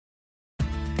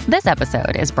This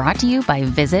episode is brought to you by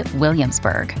Visit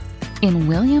Williamsburg. In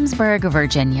Williamsburg,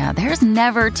 Virginia, there's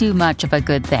never too much of a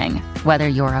good thing. Whether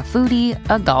you're a foodie,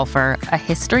 a golfer, a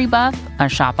history buff, a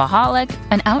shopaholic,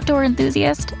 an outdoor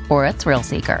enthusiast, or a thrill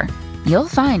seeker, you'll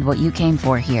find what you came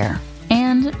for here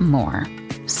and more.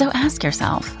 So ask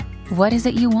yourself, what is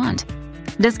it you want?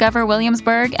 Discover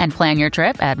Williamsburg and plan your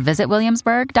trip at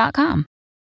visitwilliamsburg.com.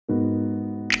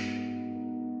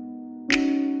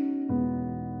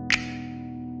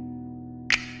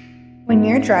 When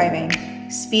you're driving,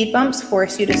 speed bumps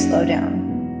force you to slow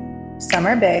down. Some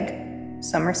are big,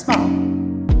 some are small.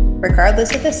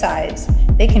 Regardless of the size,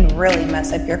 they can really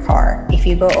mess up your car if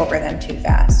you go over them too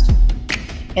fast.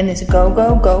 In this go,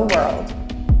 go, go world,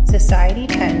 society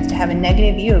tends to have a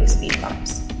negative view of speed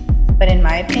bumps. But in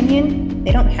my opinion,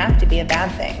 they don't have to be a bad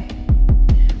thing.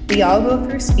 We all go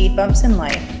through speed bumps in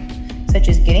life, such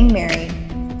as getting married,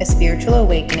 a spiritual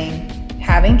awakening,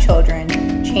 having children,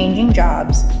 changing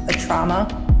jobs, a trauma,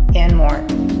 and more.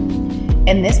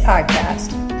 In this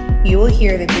podcast, you will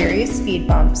hear the various speed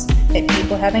bumps that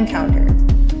people have encountered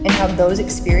and how those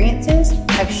experiences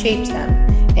have shaped them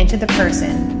into the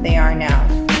person they are now.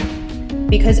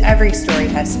 Because every story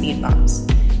has speed bumps,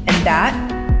 and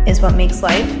that is what makes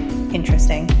life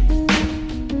interesting.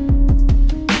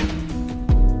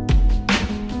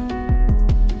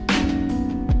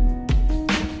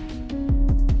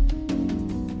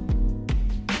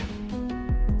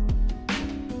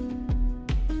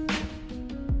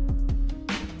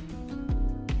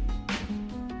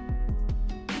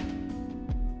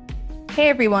 Hey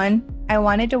everyone, I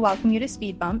wanted to welcome you to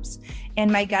Speed Bumps,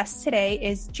 and my guest today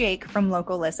is Jake from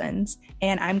Loco Listens,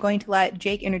 and I'm going to let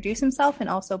Jake introduce himself and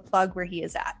also plug where he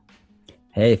is at.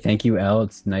 Hey, thank you, Elle.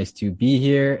 It's nice to be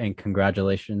here, and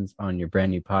congratulations on your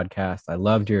brand new podcast. I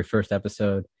loved your first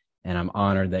episode, and I'm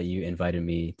honored that you invited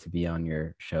me to be on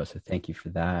your show, so thank you for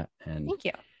that. And thank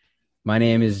you. My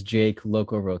name is Jake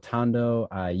Loco Rotondo.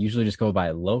 I usually just go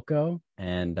by Loco,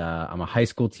 and I'm a high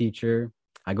school teacher.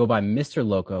 I go by Mr.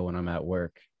 Loco when I'm at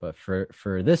work, but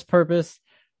for this purpose,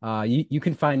 you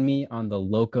can find me on the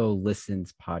Loco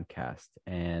Listens podcast,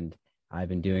 and I've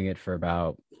been doing it for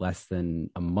about less than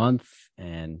a month,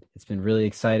 and it's been really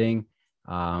exciting.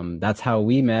 That's how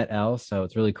we met, Elle, so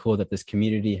it's really cool that this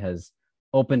community has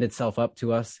opened itself up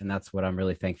to us, and that's what I'm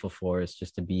really thankful for, is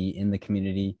just to be in the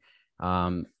community.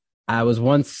 I was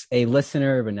once a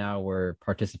listener, but now we're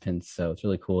participants, so it's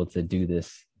really cool to do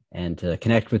this and to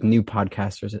connect with new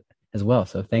podcasters as well.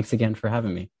 So thanks again for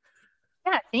having me.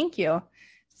 Yeah, thank you.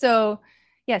 So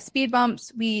yeah, speed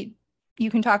bumps, you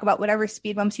can talk about whatever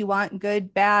speed bumps you want,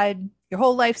 good, bad, your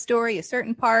whole life story, a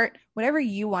certain part, whatever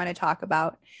you want to talk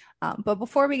about. But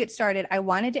before we get started, I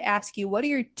wanted to ask you, what are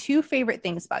your two favorite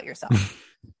things about yourself?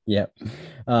 Yep.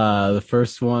 The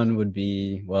first one would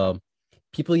be, well,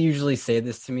 people usually say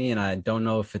this to me, and I don't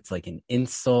know if it's like an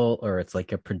insult or it's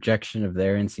like a projection of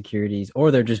their insecurities,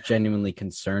 or they're just genuinely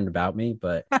concerned about me.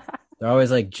 But they're always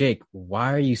like, Jake,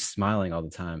 why are you smiling all the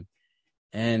time?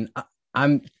 And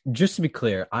I'm just to be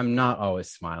clear, I'm not always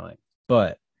smiling.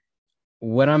 But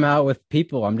when I'm out with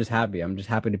people, I'm just happy. I'm just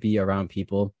happy to be around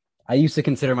people. I used to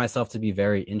consider myself to be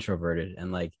very introverted,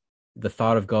 and like the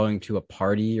thought of going to a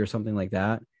party or something like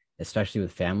that, especially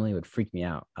with family, would freak me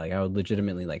out. Like I would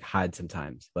legitimately like hide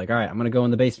sometimes. Like, all right, I'm going to go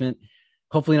in the basement.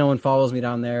 Hopefully no one follows me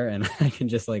down there, and I can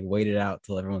just like wait it out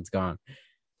till everyone's gone.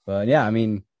 But yeah, I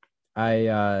mean,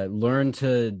 I learned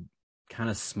to kind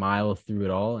of smile through it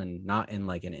all, and not in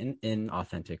like an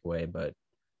inauthentic way, but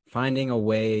finding a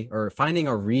way or finding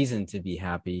a reason to be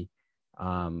happy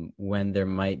when there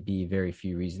might be very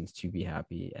few reasons to be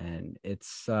happy. And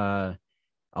it's,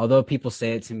 although people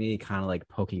say it to me kind of like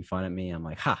poking fun at me, I'm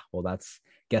like, well,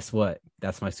 guess what?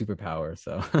 That's my superpower.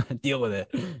 So deal with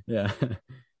it. Yeah.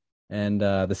 And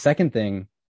the second thing,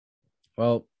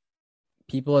 well,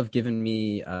 people have given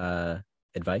me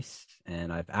advice,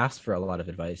 and I've asked for a lot of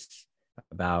advice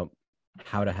about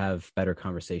how to have better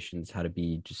conversations, how to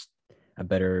be just a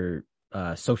better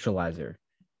socializer.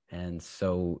 And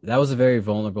so that was a very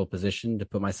vulnerable position to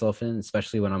put myself in,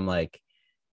 especially when I'm like,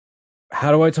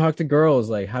 how do I talk to girls?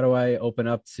 Like, how do I open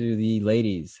up to the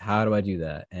ladies? How do I do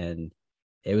that? And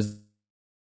it was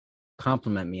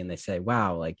compliment me, and they say,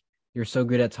 wow, like you're so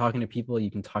good at talking to people.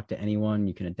 You can talk to anyone.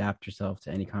 You can adapt yourself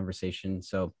to any conversation.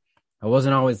 So I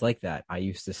wasn't always like that. I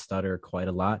used to stutter quite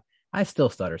a lot. I still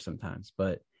stutter sometimes,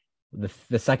 but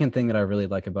the second thing that I really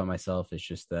like about myself is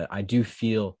just that I do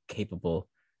feel capable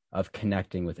of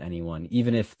connecting with anyone,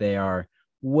 even if they are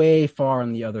way far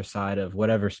on the other side of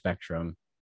whatever spectrum.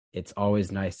 It's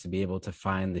always nice to be able to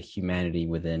find the humanity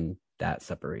within that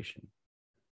separation.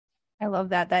 I love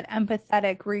that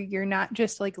empathetic where you're not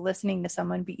just like listening to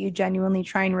someone, but you genuinely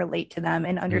try and relate to them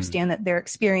and Mm, understand that their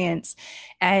experience.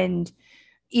 And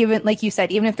even like you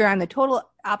said, even if they're on the total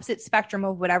opposite spectrum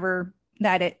of whatever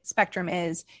spectrum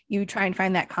is, you try and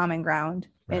find that common ground.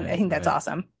 And I right, think that's right.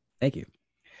 awesome. Thank you.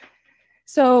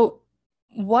 So,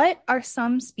 what are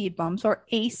some speed bumps or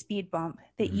a speed bump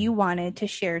that you Mhm. wanted to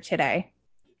share today?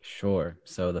 Sure.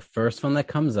 So the first one that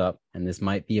comes up, and this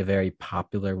might be a very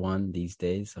popular one these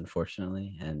days,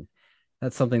 unfortunately, and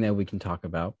that's something that we can talk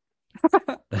about.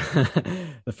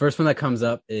 The first one that comes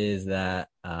up is that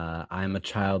I'm a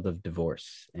child of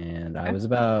divorce, and I Okay. was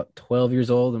about 12 years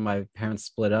old when my parents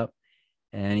split up.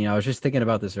 And I was just thinking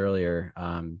about this earlier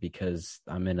because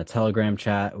I'm in a Telegram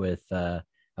chat with a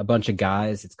bunch of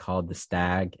guys. It's called the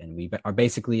Stag, and we are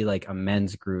basically like a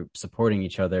men's group supporting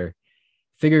each other,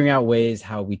 figuring out ways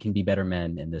how we can be better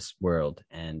men in this world.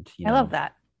 And I love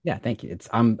that. yeah, thank you.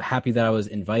 I'm happy that I was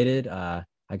invited. I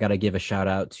got to give a shout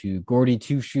out to Gordy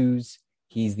Two Shoes.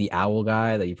 He's the owl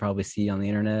guy that you probably see on the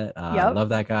internet. I Yep. love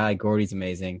that guy. Gordy's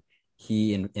amazing.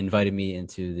 He invited me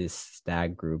into this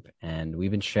stag group, and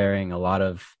we've been sharing a lot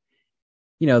of,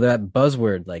 that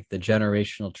buzzword, like the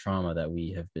generational trauma that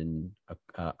we have been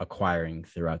acquiring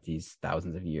throughout these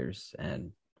thousands of years.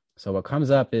 And so what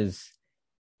comes up is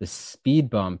the speed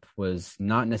bump was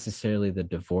not necessarily the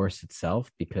divorce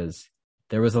itself, because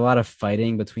there was a lot of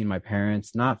fighting between my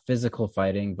parents, not physical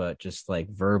fighting, but just like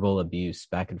verbal abuse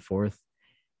back and forth.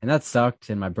 And that sucked.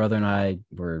 And my brother and I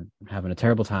were having a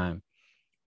terrible time.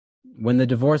 When the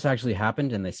divorce actually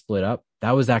happened and they split up,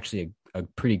 that was actually a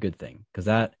pretty good thing, because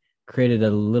that created a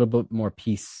little bit more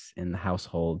peace in the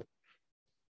household.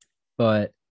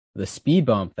 But the speed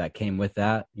bump that came with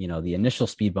that, the initial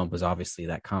speed bump was obviously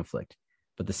that conflict.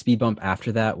 But the speed bump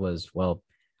after that was, well,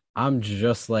 I'm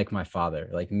just like my father.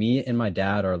 Like me and my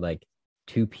dad are like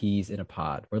two peas in a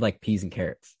pod. We're like peas and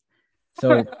carrots.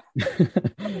 So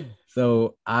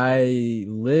so I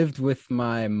lived with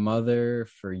my mother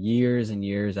for years and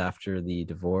years after the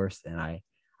divorce, and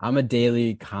I'm a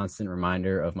daily constant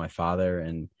reminder of my father.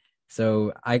 And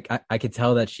so I could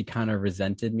tell that she kind of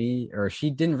resented me, or she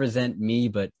didn't resent me,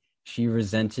 but she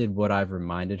resented what I've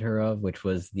reminded her of, which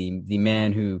was the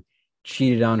man who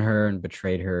cheated on her and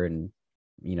betrayed her, and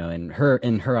in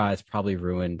her eyes probably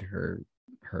ruined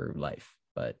her life.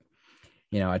 But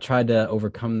I tried to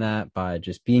overcome that by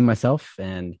just being myself.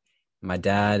 And my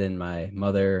dad and my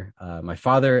mother, my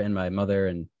father and my mother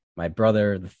and my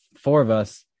brother, the four of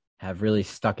us have really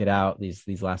stuck it out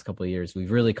these last couple of years.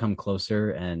 We've really come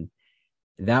closer, and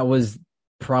that was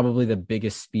probably the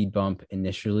biggest speed bump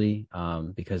initially,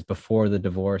 because before the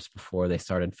divorce, before they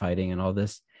started fighting and all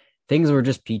this, things were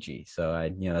just peachy. So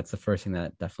that's the first thing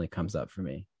that definitely comes up for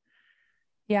me.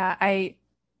 Yeah,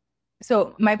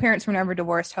 so my parents were never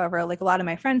divorced. However, like a lot of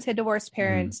my friends had divorced Mm,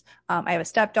 parents. I have a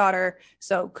stepdaughter,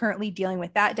 so currently dealing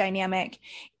with that dynamic.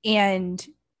 And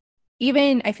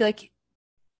even I feel like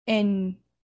in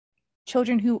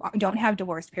children who don't have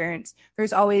divorced parents,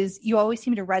 you always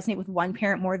seem to resonate with one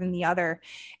parent more than the other.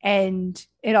 And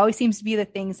it always seems to be the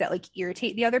things that like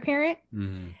irritate the other parent.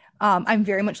 mm, I'm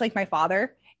very much like my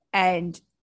father. And,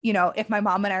 if my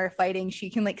mom and I are fighting, she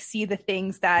can like see the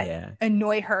things that yeah.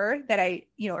 annoy her that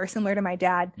are similar to my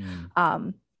dad. Mm,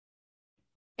 Um,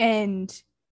 and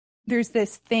there's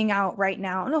this thing out right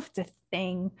now. I don't know if it's a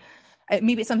thing.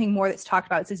 Maybe it's something more that's talked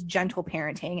about. It's this gentle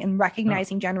parenting and oh,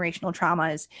 recognizing generational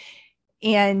traumas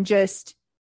and just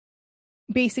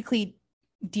basically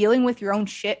dealing with your own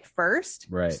shit first.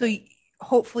 right. So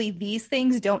hopefully these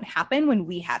things don't happen when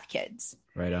we have kids.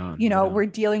 Right on. Right on. We're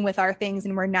dealing with our things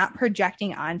and we're not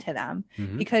projecting onto them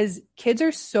Hmm. because kids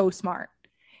are so smart.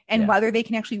 And Yeah. whether they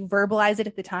can actually verbalize it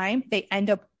at the time, they end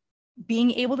up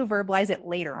being able to verbalize it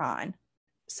later on.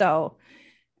 So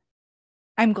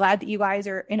I'm glad that you guys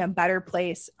are in a better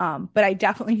place. But I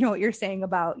definitely know what you're saying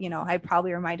about, I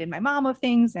probably reminded my mom of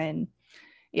things, and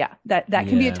yeah, that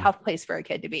can be a Yeah. tough place for a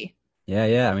kid to be. Yeah.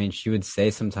 Yeah. I mean, she would say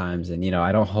sometimes, and,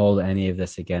 I don't hold any of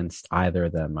this against either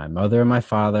of them. My mother and my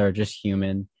father are just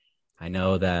human. I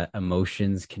know that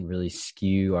emotions can really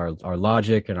skew our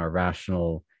logic and our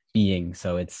rational being.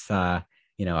 So it's, I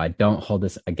don't hold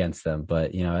this against them.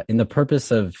 But, in the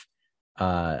purpose of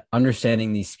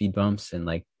understanding these speed bumps, and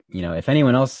like, if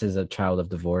anyone else is a child of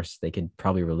divorce, they could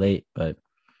probably relate. But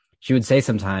she would say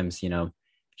sometimes,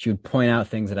 she would point out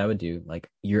things that I would do, like,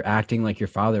 you're acting like your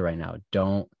father right now.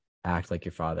 Don't act like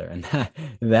your father. And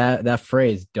that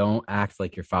phrase, don't act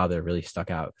like your father, really stuck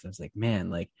out, because I was like,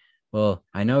 man, like, well,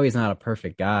 I know he's not a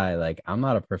perfect guy. Like, I'm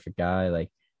not a perfect guy. Like,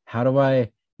 how do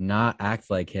I not act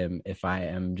like him if I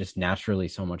am just naturally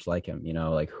so much like him?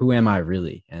 Like, who am I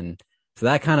really? And so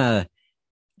that kind of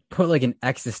put like an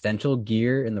existential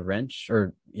gear in the wrench,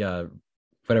 or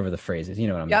whatever the phrase is. You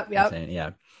know what I'm saying?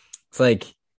 Yeah. It's like,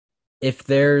 if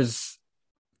there's,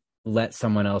 let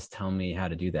someone else tell me how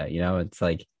to do that. It's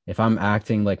like, if I'm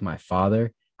acting like my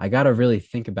father, I got to really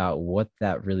think about what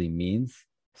that really means.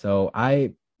 So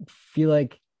I feel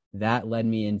like that led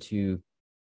me into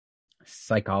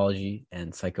psychology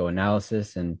and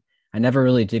psychoanalysis. And I never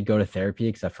really did go to therapy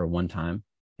except for one time.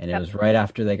 And it was right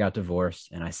after they got divorced.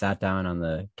 And I sat down on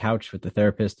the couch with the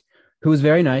therapist, who was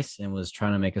very nice and was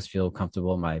trying to make us feel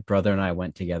comfortable. My brother and I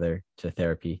went together to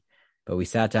therapy, but we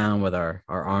sat down with our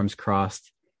arms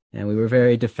crossed, and we were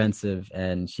very defensive.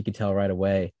 And she could tell right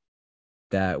away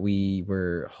that we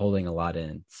were holding a lot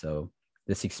in. So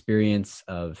this experience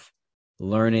of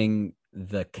learning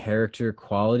the character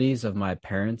qualities of my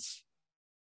parents,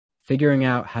 figuring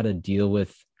out how to deal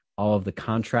with all of the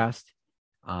contrast,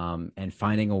 and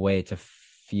finding a way to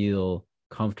feel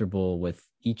comfortable with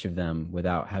each of them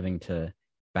without having to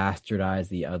bastardize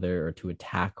the other or to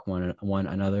attack one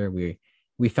another.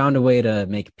 We found a way to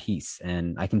make peace,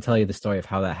 and I can tell you the story of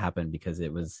how that happened, because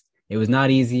it was not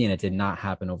easy, and it did not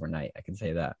happen overnight. I can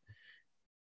say that.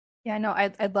 Yeah, no,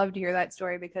 I'd love to hear that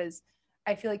story, because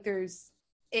I feel like there's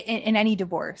in any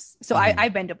divorce. So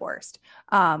I've been divorced.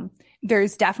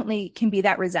 There's definitely can be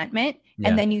that resentment. Yeah.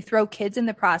 And then you throw kids in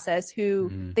the process who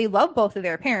they love both of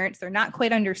their parents. They're not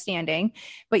quite understanding,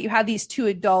 but you have these two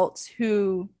adults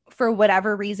who, for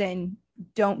whatever reason,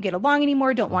 don't get along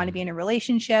anymore, don't want to be in a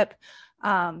relationship.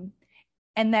 And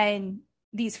then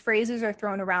these phrases are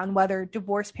thrown around, whether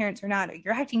divorced parents or not.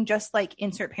 You're acting just like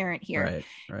insert parent here.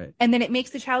 Right. And then it makes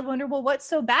the child wonder, well, what's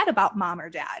so bad about mom or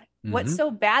dad? What's so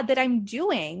bad that I'm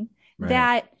doing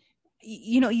that,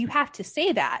 you have to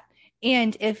say that.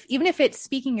 And even if it's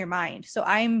speaking your mind. So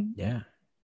I don't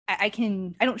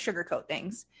sugarcoat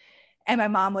things. And my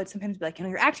mom would sometimes be like,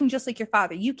 you're acting just like your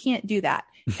father. You can't do that.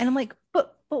 And I'm like,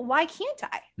 but why can't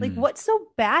I? Like, what's so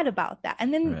bad about that?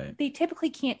 And then they typically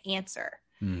can't answer.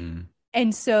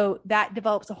 And so that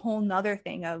develops a whole nother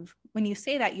thing of, when you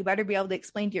say that, you better be able to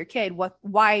explain to your kid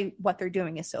why what they're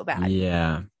doing is so bad.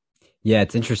 Yeah.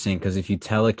 It's interesting, because if you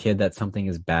tell a kid that something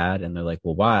is bad and they're like,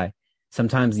 well, why?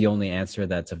 Sometimes the only answer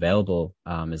that's available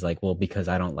is like, well, because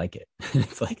I don't like it.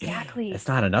 It's like, exactly. It's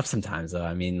not enough sometimes, though.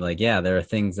 I mean, like, yeah, there are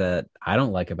things that I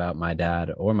don't like about my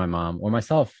dad or my mom or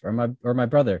myself or my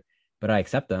brother, but I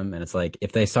accept them. And it's like,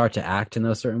 if they start to act in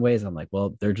those certain ways, I'm like,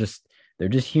 well, they're just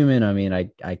human. I mean,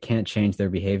 I can't change their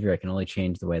behavior. I can only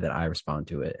change the way that I respond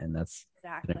to it. And that's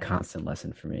been a constant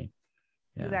lesson for me.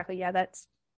 Yeah. Exactly. Yeah.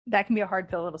 That can be a hard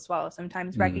pill to swallow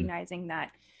sometimes, recognizing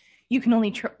that you can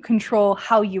only control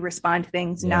how you respond to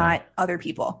things, not other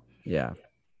people. Yeah.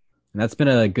 And that's been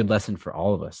a good lesson for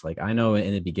all of us. Like, I know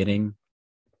in the beginning,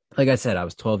 like I said, I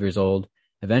was 12 years old.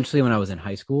 Eventually, when I was in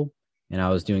high school and I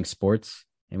was doing sports,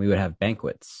 and we would have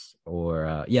banquets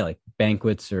or like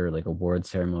banquets or like award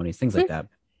ceremonies, things like that.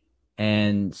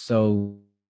 And so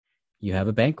you have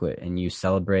a banquet and you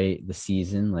celebrate the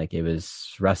season. Like, it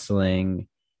was wrestling,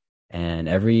 and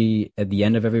at the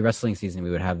end of every wrestling season,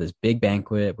 we would have this big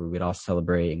banquet where we'd all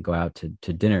celebrate and go out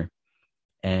to dinner.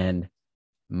 And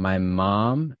my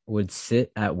mom would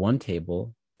sit at one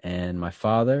table, and my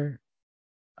father,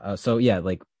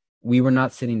 like, we were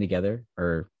not sitting together,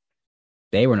 or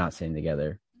they were not sitting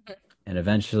together. And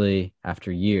eventually, after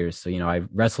years, so, I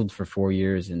wrestled for 4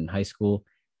 years in high school.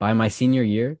 By my senior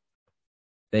year,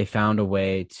 they found a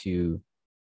way to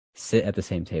sit at the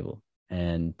same table,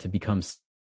 and to become,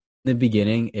 in the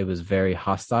beginning, it was very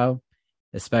hostile,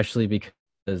 especially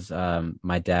because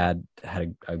my dad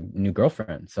had a new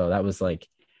girlfriend. So that was like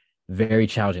very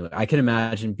challenging. Like, I could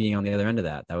imagine being on the other end of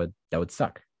that. That would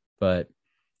suck. But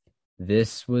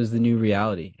this was the new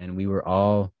reality, and we were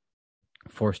all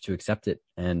forced to accept it.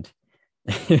 And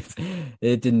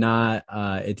it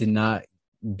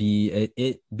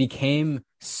became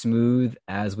smooth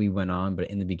as we went on,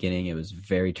 but in the beginning it was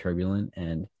very turbulent.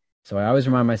 And so I always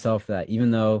remind myself that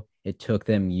even though it took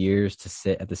them years to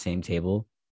sit at the same table,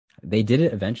 they did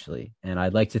it eventually. And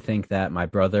I'd like to think that my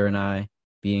brother and I,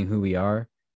 being who we are,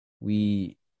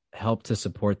 we helped to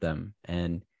support them.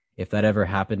 And if that ever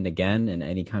happened again in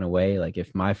any kind of way, like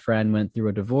if my friend went through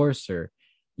a divorce, or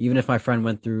even if my friend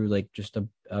went through like just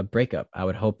a breakup, I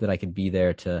would hope that I could be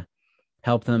there to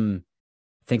help them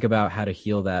think about how to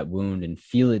heal that wound and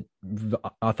feel it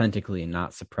authentically and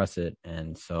not suppress it.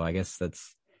 And so I guess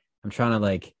I'm trying to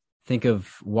like think of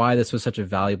why this was such a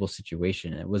valuable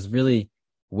situation. It was really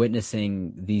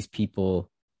witnessing these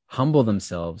people humble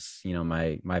themselves.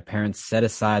 My parents set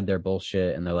aside their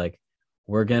bullshit, and they're like,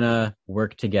 we're gonna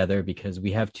work together because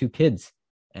we have 2 kids,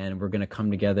 and we're gonna come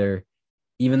together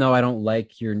even though I don't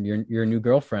like your new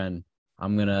girlfriend,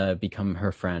 I'm gonna become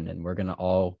her friend, and we're gonna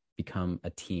all become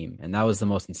a team. And that was the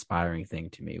most inspiring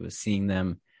thing to me, was seeing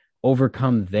them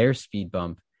overcome their speed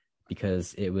bump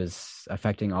because it was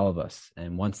affecting all of us.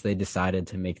 And once they decided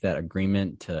to make that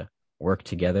agreement to work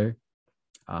together,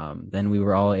 then we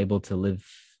were all able to live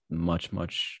much,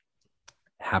 much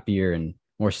happier and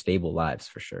more stable lives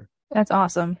for sure. That's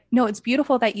awesome. No, it's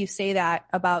beautiful that you say that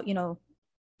about,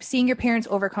 seeing your parents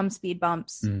overcome speed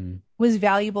bumps was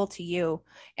valuable to you.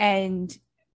 And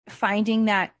finding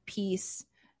that peace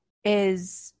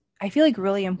is, I feel like,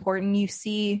 really important.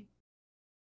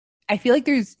 I feel like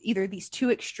there's either these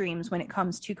two extremes when it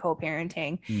comes to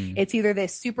co-parenting. It's either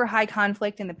this super high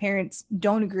conflict and the parents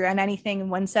don't agree on anything.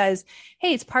 And one says,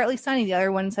 hey, it's partly sunny. The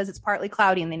other one says it's partly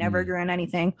cloudy, and they never agree on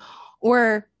anything.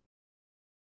 Or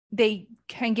they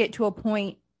can get to a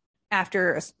point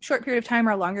after a short period of time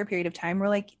or a longer period of time where,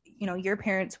 like, your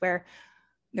parents, where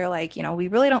they're like, we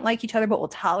really don't like each other, but we'll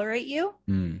tolerate you.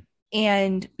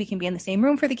 And we can be in the same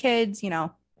room for the kids,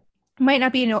 might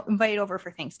not be invited over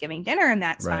for Thanksgiving dinner, and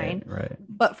that's fine. Right.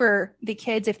 But for the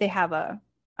kids, if they have a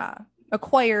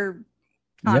choir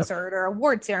concert or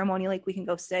award ceremony, like, we can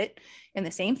go sit in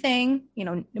the same thing,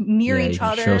 near each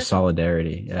other. Show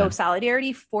solidarity. Show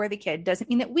solidarity for the kid. Doesn't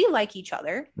mean that we like each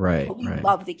other. Right. But we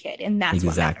love the kid. And that's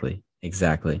exactly.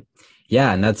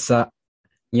 Yeah. And that's, so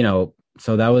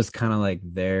that was kind of like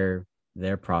their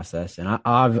process. And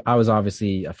I was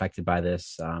obviously affected by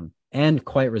this, and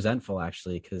quite resentful,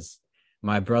 actually, because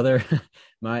my brother,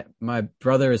 my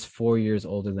brother is 4 years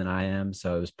older than I am.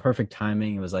 So it was perfect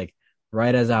timing. It was like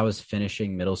right as I was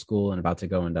finishing middle school and about to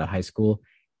go into high school.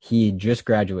 He just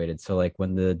graduated. So like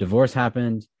when the divorce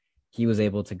happened, he was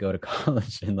able to go to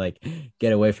college and like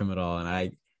get away from it all.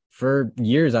 And for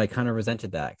years, I kind of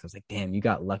resented that, because I was like, damn, you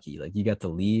got lucky. Like, you got to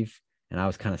leave, and I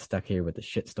was kind of stuck here with the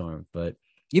shitstorm. But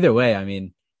either way, I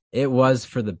mean, it was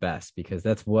for the best, because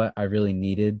that's what I really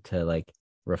needed to like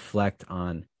reflect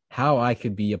on how I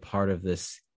could be a part of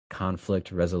this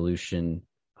conflict resolution.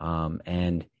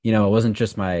 And, it wasn't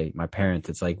just my parents.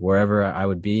 It's like wherever I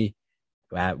would be,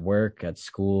 at work, at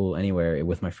school, anywhere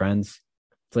with my friends,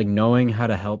 it's like knowing how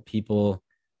to help people,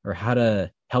 or how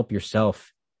to help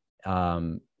yourself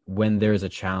when there's a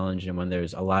challenge and when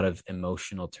there's a lot of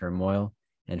emotional turmoil,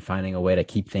 and finding a way to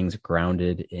keep things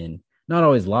grounded in not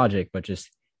always logic, but just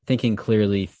thinking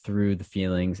clearly through the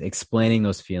feelings, explaining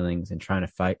those feelings, and trying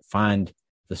to find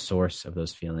the source of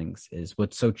those feelings is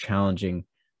what's so challenging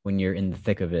when you're in the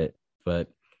thick of it. But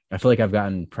I feel like I've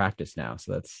gotten practice now,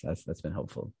 so that's been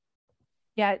helpful.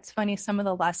 Yeah, it's funny. Some of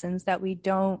the lessons that we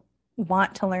don't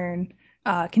want to learn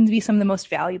can be some of the most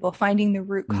valuable. Finding the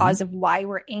root cause of why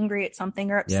we're angry at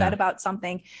something or upset about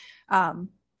something.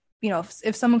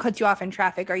 If someone cuts you off in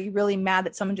traffic, are you really mad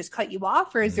that someone just cut you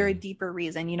off, or is there a deeper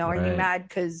reason? Are you mad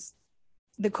because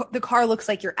the car looks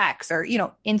like your ex, or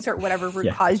insert whatever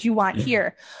root cause you want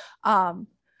here.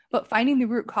 But finding the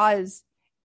root cause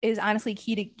is honestly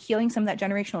key to healing some of that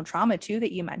generational trauma too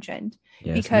that you mentioned.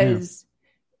 Yes, because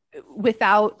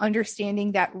without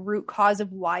understanding that root cause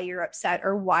of why you're upset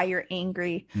or why you're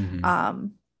angry,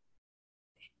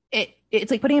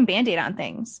 it's like putting a Band-Aid on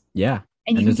things. Yeah.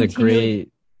 And there's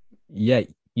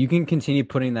you can continue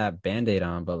putting that Band-Aid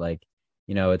on, but like,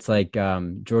 it's like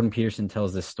Jordan Peterson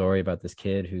tells this story about this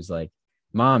kid who's like,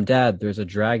 Mom, Dad, there's a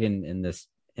dragon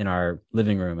in our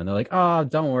living room. And they're like, oh,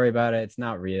 don't worry about it. It's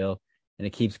not real. And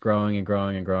it keeps growing and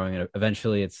growing and growing. And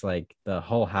eventually it's like the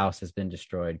whole house has been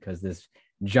destroyed because this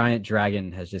giant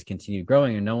dragon has just continued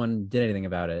growing and no one did anything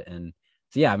about it. And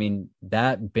so, yeah, I mean,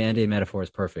 that Band-Aid metaphor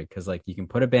is perfect, because like you can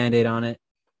put a Band-Aid on it.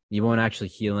 You won't actually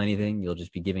heal anything. You'll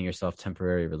just be giving yourself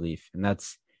temporary relief. And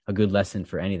that's a good lesson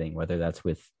for anything, whether that's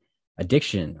with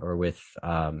addiction or with,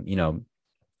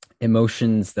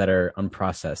 emotions that are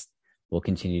unprocessed will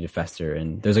continue to fester.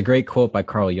 And there's a great quote by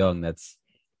Carl Jung that's,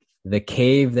 "The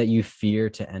cave that you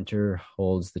fear to enter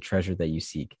holds the treasure that you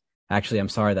seek." Actually, I'm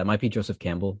sorry, that might be Joseph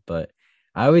Campbell, but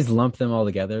I always lump them all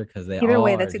together because that's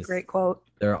a great quote.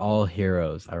 They're all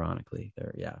heroes, ironically.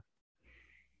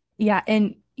 Yeah.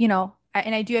 And,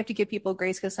 and I do have to give people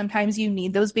grace, because sometimes you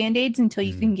need those Band-Aids until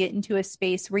you can get into a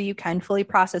space where you can fully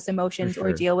process emotions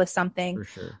or deal with something. For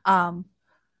sure.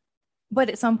 But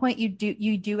at some point you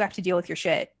do have to deal with your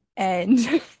shit. And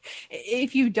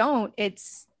if you don't,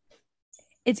 it's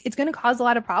going to cause a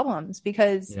lot of problems,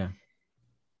 because,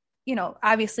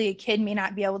 obviously a kid may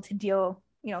not be able to deal,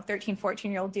 13,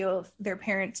 14-year-old deal with their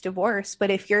parents' divorce. But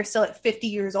if you're still at 50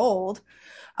 years old,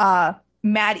 mad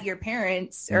at your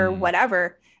parents or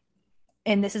whatever,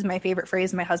 and this is my favorite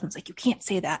phrase, my husband's like, you can't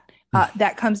say that.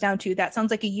 That comes down to, that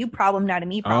sounds like a you problem, not a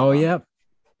me problem. Oh, yep.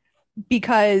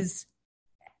 Because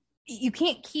you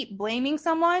can't keep blaming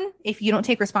someone if you don't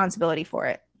take responsibility for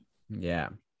it. Yeah,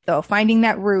 So finding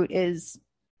that root is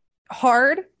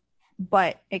hard,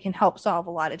 but it can help solve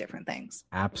a lot of different things.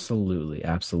 absolutely,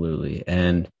 absolutely.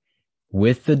 And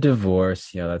with the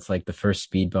divorce, that's like the first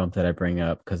speed bump that I bring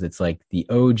up because it's like the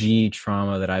OG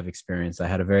trauma that I've experienced. I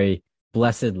had a very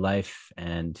blessed life,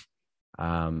 and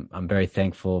I'm very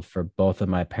thankful for both of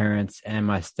my parents and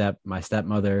my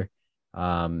stepmother.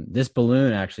 This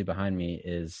balloon actually behind me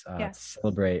is to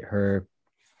celebrate her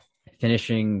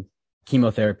finishing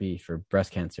chemotherapy for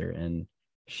breast cancer, and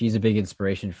she's a big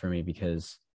inspiration for me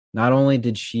because not only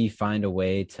did she find a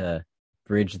way to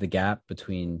bridge the gap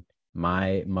between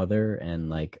my mother and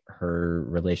like her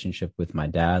relationship with my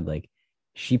dad, like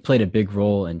she played a big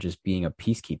role in just being a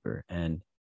peacekeeper. And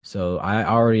so I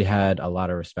already had a lot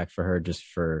of respect for her just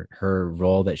for her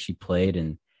role that she played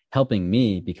in helping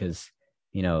me because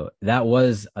that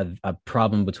was a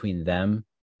problem between them.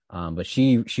 But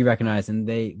she recognized, and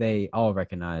they all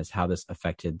recognized how this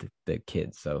affected the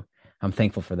kids. So I'm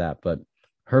thankful for that. But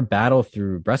her battle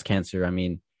through breast cancer, I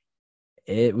mean,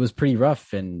 it was pretty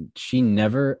rough, and she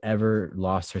never ever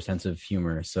lost her sense of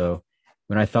humor. So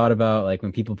when I thought about like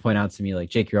when people point out to me like,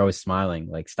 Jake, you're always smiling,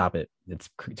 like stop it, it's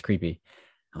creepy.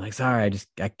 I'm like, sorry,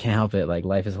 I can't help it. Like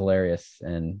life is hilarious,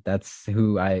 and that's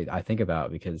who I think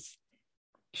about because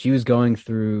she was going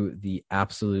through the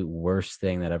absolute worst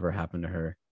thing that ever happened to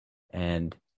her,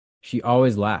 and she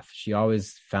always laughed. She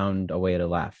always found a way to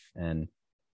laugh, and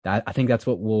that I think that's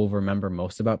what we'll remember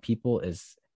most about people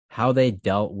is how they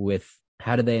dealt with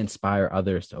how did they inspire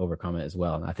others to overcome it as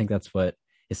well. And I think that's what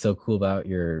is so cool about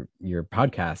your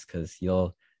podcast because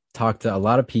you'll talk to a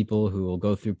lot of people who will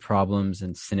go through problems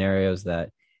and scenarios that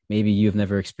maybe you've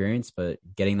never experienced, but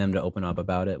getting them to open up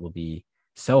about it will be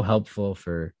so helpful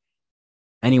for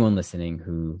anyone listening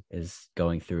who is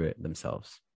going through it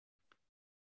themselves.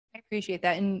 I appreciate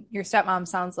that. And your stepmom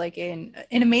sounds like an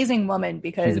amazing woman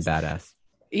because She's a badass.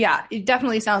 Yeah, it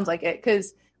definitely sounds like it.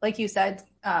 Because like you said,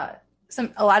 a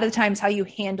lot of the times how you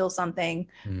handle something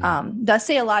does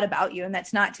say a lot about you. And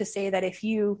that's not to say that if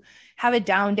you have a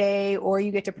down day or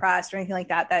you get depressed or anything like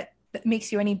that, that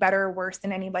makes you any better or worse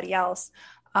than anybody else.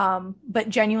 But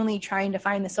genuinely trying to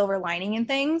find the silver lining in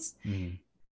things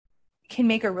can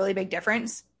make a really big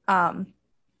difference.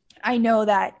 I know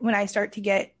that when I start to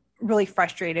get really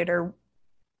frustrated or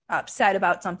upset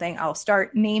about something, I'll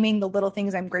start naming the little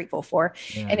things I'm grateful for.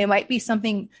 Yeah. And it might be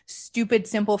something stupid,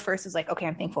 simple first is like, okay,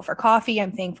 I'm thankful for coffee.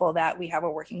 I'm thankful that we have a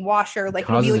working washer. Like, it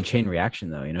causes a chain reaction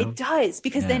though, It does,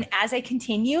 because then as I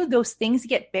continue, those things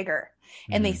get bigger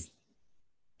and it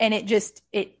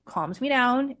calms me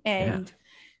down, and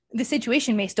the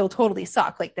situation may still totally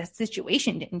suck. Like the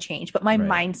situation didn't change, but my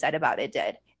mindset about it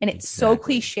did. And it's so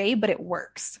cliche, but it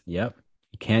works. Yep.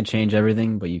 You can't change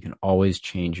everything, but you can always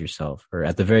change yourself, or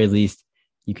at the very least,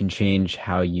 you can change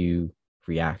how you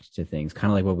react to things, kind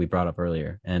of like what we brought up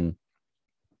earlier. And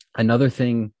another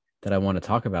thing that I want to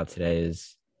talk about today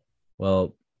is,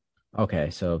 well, okay,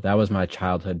 so that was my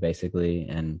childhood basically.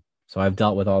 And so I've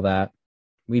dealt with all that.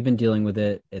 We've been dealing with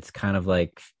it.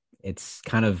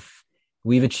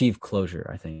 We've achieved closure,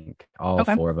 I think, all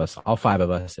five of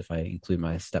us, if I include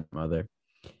my stepmother.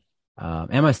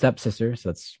 And my stepsister.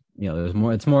 So it's, there's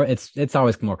more, it's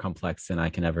always more complex than I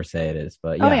can ever say it is,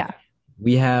 but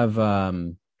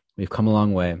we've come a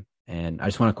long way. And I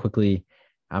just want to quickly,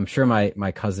 I'm sure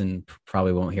my cousin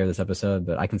probably won't hear this episode,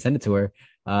 but I can send it to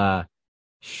her.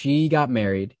 She got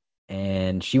married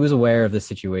and she was aware of the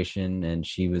situation, and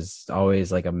she was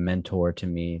always like a mentor to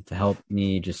me to help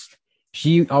me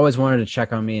she always wanted to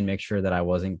check on me and make sure that I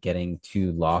wasn't getting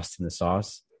too lost in the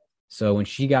sauce. So when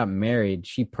she got married,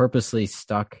 she purposely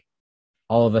stuck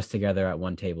all of us together at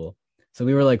one table. So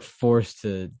we were like forced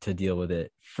to deal with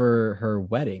it for her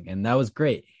wedding. And that was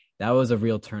great. That was a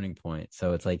real turning point.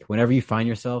 So it's like whenever you find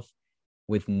yourself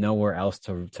with nowhere else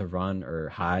to run or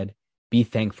hide, be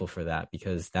thankful for that,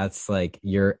 because that's like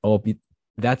your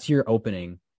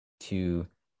opening to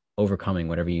overcoming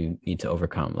whatever you need to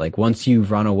overcome. Like once you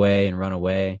run away,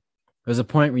 there's a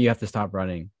point where you have to stop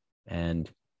running. And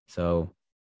so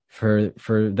for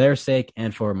their sake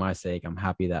and for my sake, I'm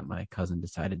happy that my cousin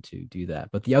decided to do that.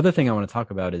 But the other thing I want to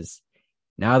talk about is,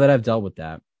 now that I've dealt with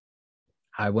that,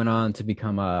 I went on to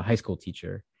become a high school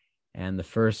teacher. And the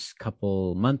first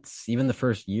couple months, even the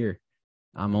first year,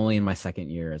 I'm only in my second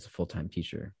year as a full-time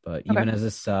teacher. But even as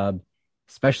a sub,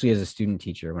 especially as a student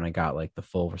teacher, when I got like the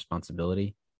full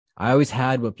responsibility, I always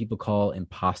had what people call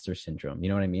imposter syndrome. You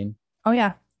know what I mean? Oh,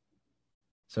 yeah.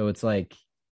 So it's like,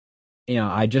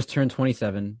 I just turned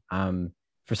 27.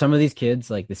 For some of these kids,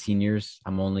 like the seniors,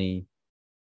 I'm only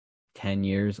 10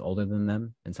 years older than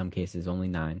them. In some cases, only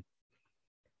 9.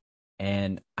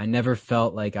 and I never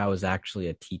felt like I was actually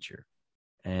a teacher.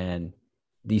 And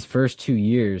these first 2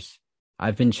 years,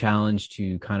 I've been challenged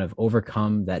to kind of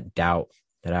overcome that doubt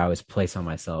that I always place on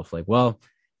myself. Like, well,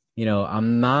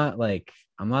 I'm not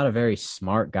a very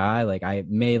smart guy. Like I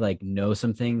may like know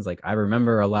some things. Like I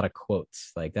remember a lot of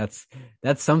quotes. Like that's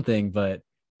something, but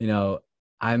you know,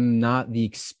 I'm not the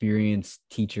experienced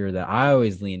teacher that I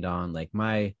always leaned on. Like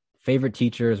my favorite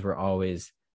teachers were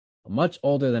always much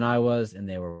older than I was, and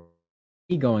they were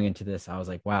going into this. I was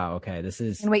like, wow, okay, this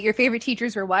is And wait, your favorite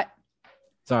teachers were what?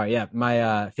 sorry, yeah.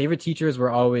 My favorite teachers were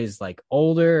always like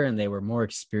older and they were more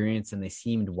experienced and they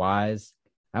seemed wise.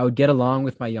 I would get along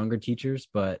with my younger teachers,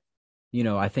 but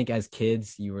I think as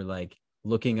kids you were like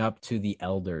looking up to the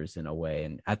elders in a way.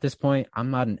 And at this point,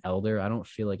 I'm not an elder. I don't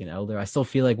feel like an elder. I still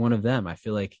feel like one of them. I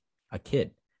feel like a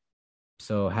kid.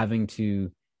 So having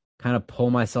to kind of pull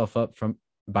myself up from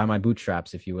by my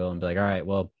bootstraps, if you will, and be like, all right,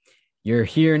 well, you're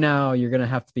here now. You're gonna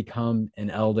have to become an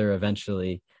elder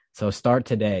eventually. So start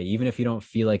today, even if you don't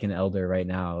feel like an elder right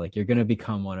now, like you're gonna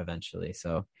become one eventually.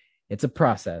 So it's a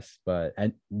process, but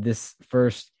this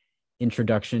first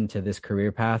introduction to this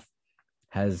career path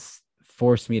has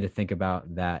forced me to think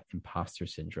about that imposter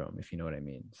syndrome, if you know what I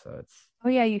mean. So it's Oh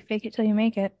yeah, you fake it till you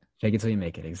make it. fake it till you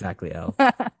make it. Exactly, Elle.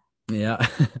 Yeah.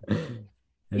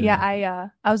 Yeah, Yeah.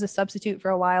 I was a substitute for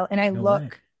a while and I No way.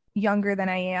 look younger than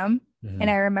I am. And Mhm.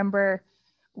 I remember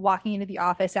walking into the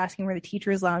office asking where the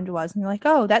teacher's lounge was. And they're like,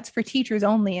 oh, that's for teachers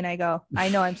only. And I go, I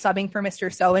know I'm subbing for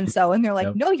Mr. So and so. And they're like,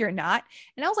 Yep. no, you're not.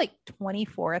 And I was like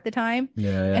 24 at the time.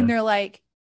 Yeah, And yeah. they're like,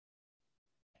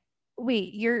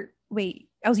 wait.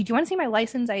 I was like, do you want to see my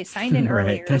license? I signed in Right.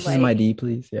 earlier. Can I see my D,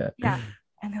 please? Yeah. Yeah.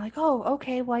 And they're like, oh,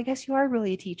 okay. Well, I guess you are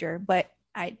really a teacher. But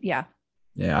yeah.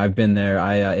 Yeah, I've been there.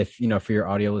 If for your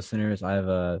audio listeners,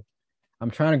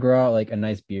 I'm trying to grow out like a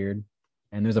nice beard,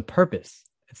 and there's a purpose.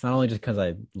 It's not only just because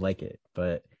I like it,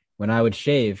 but when I would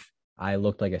shave, I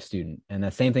looked like a student, and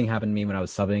that same thing happened to me when I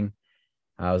was subbing.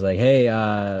 I was like, hey,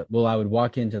 well, I would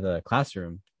walk into the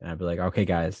classroom and I'd be like, okay,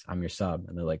 guys, I'm your sub,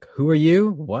 and they're like, who are you?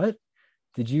 What?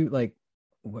 Did you like?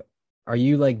 What? Are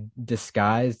you like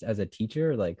disguised as a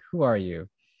teacher? Like, who are you?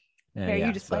 And Here, you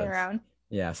yeah, just so play around.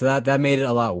 so that made it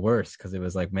a lot worse because it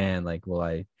was like, man, like, will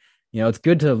I, it's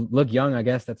good to look young, I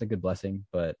guess that's a good blessing,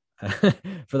 but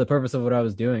for the purpose of what I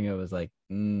was doing, it was like,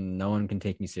 no one can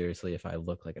take me seriously if I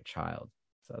look like a child.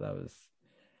 So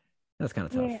that's kind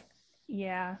of tough. Yeah.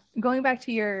 Yeah. Going back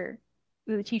to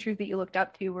the teachers that you looked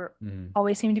up to were Mhm.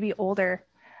 always seem to be older.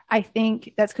 I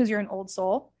think that's because you're an old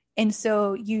soul. And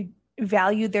so you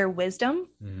value their wisdom,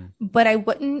 Mhm. but I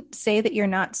wouldn't say that you're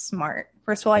not smart.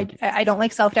 First of all, Thank you. I don't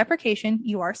like self-deprecation.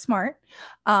 You are smart.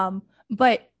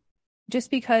 But just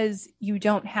because you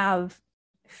don't have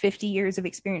 50 years of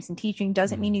experience in teaching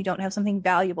doesn't mean you don't have something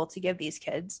valuable to give these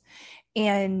kids.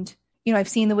 And I've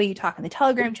seen the way you talk in the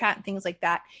Telegram chat and things like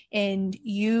that, and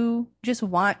you just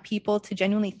want people to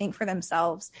genuinely think for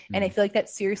themselves. And I feel like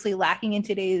that's seriously lacking in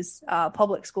today's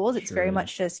public schools. It's very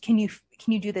much just, can you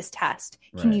do this test?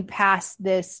 Can you pass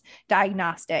this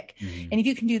diagnostic? And if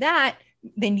you can do that,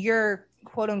 then you're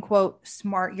quote unquote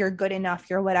smart, you're good enough,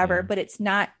 you're whatever, but it's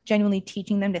not genuinely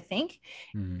teaching them to think.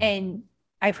 And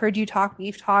I've heard you talk,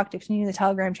 we've talked, I've seen you in the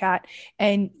Telegram chat,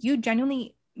 and you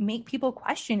genuinely make people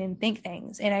question and think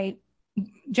things. And I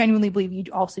genuinely believe you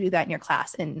also do that in your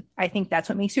class. And I think that's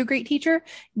what makes you a great teacher,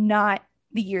 not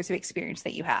the years of experience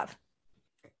that you have.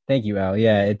 Thank you, Al.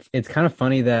 Yeah, it's kind of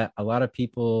funny that a lot of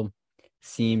people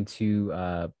seem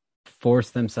to force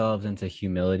themselves into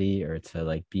humility or to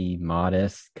like be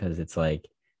modest because it's like,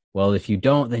 well, if you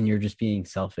don't, then you're just being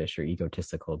selfish or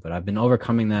egotistical. But I've been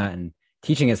overcoming that, and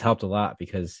teaching has helped a lot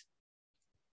because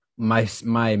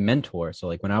my mentor. So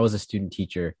like when I was a student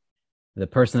teacher, the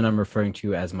person that I'm referring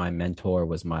to as my mentor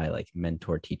was my like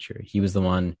mentor teacher. He was the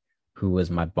one who was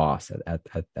my boss at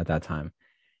that time.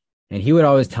 And he would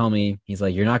always tell me, he's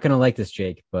like, you're not going to like this,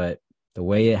 Jake, but the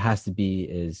way it has to be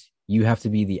is you have to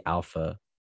be the alpha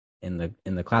in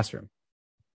the classroom.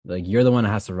 Like you're the one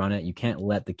that has to run it. You can't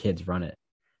let the kids run it.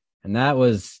 And that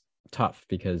was tough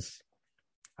because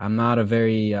I'm not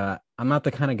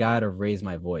the kind of guy to raise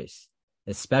my voice,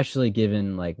 especially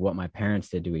given like what my parents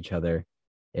did to each other.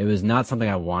 It was not something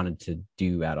I wanted to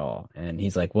do at all. And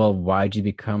he's like, well, why'd you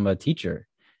become a teacher?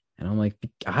 And I'm like,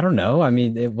 I don't know. I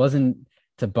mean, it wasn't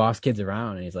to boss kids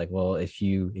around. And he's like, well, if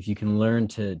you can learn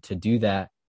to do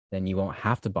that, then you won't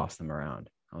have to boss them around.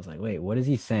 I was like, wait, what is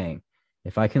he saying?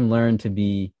 If I can learn to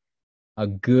be a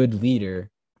good leader,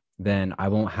 then I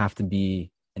won't have to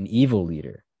be an evil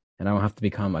leader and I won't have to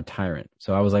become a tyrant.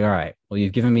 So I was like, all right, well,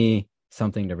 you've given me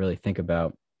something to really think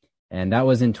about. And that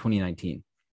was in 2019.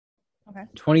 Okay.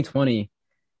 2020,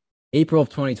 April of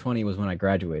 2020 was when I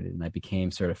graduated and I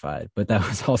became certified. But that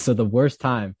was also the worst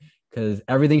time because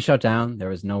everything shut down. There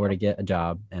was nowhere to get a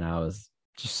job, and I was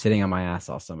just sitting on my ass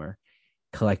all summer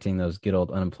collecting those good old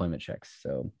unemployment checks.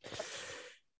 So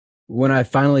when I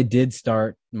finally did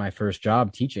start my first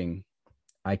job teaching,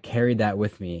 I carried that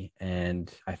with me, and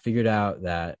I figured out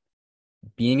that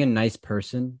being a nice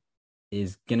person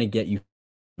is gonna get you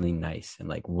really nice and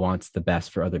like wants the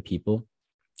best for other people,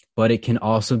 but it can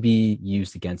also be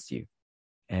used against you.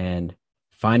 And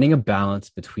finding a balance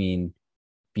between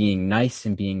being nice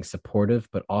and being supportive,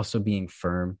 but also being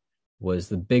firm was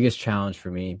the biggest challenge for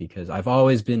me because I've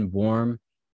always been warm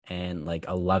and like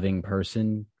a loving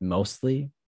person,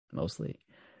 mostly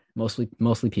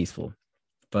peaceful.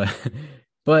 But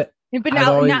but But I've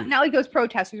now, always not like those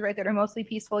protesters, right, that are mostly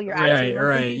peaceful. You're actually right, mostly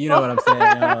right. You peaceful. know what I'm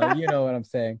saying. You know what I'm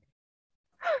saying.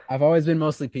 I've always been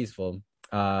mostly peaceful.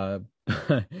 Uh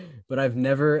but I've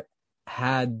never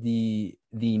had the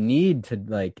need to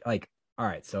like all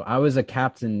right, so I was a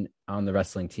captain on the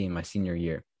wrestling team my senior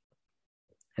year.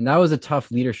 And that was a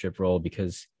tough leadership role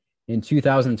because in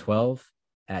 2012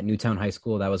 at Newtown High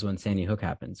School, that was when Sandy Hook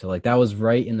happened. So like that was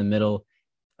right in the middle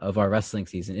of our wrestling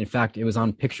season. In fact, it was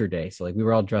on picture day. So like we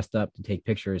were all dressed up to take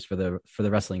pictures for the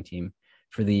wrestling team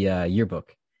for the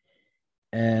yearbook.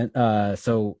 And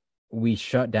so we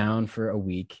shut down for a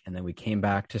week and then we came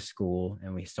back to school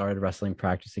and we started wrestling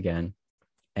practice again.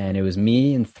 And it was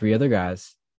me and three other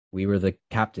guys. We were the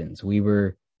captains. We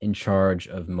were in charge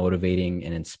of motivating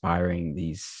and inspiring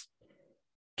these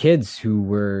kids who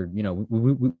were,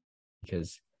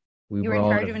 because we You were were in all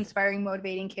charge of inspiring,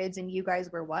 motivating kids, and you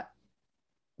guys were what?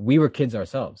 we were kids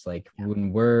ourselves. Like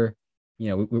when we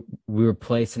were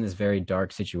placed in this very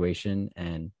dark situation,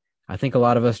 and I think a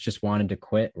lot of us just wanted to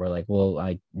quit. We're like, well,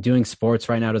 like doing sports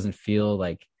right now doesn't feel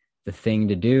like the thing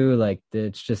to do. Like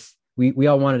it's just we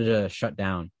all wanted to shut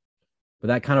down, but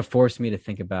that kind of forced me to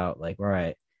think about like, all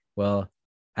right, well,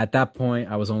 at that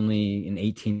point I was only an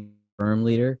 18 firm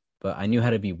leader, but I knew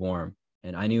how to be warm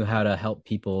and I knew how to help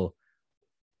people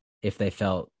if they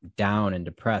felt down and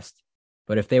depressed.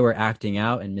 But if they were acting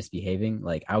out and misbehaving,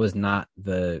 like I was not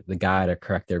the guy to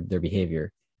correct their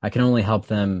behavior. I can only help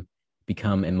them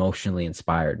become emotionally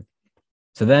inspired.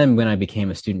 So then when I became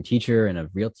a student teacher and a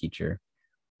real teacher,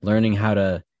 learning how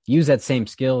to use that same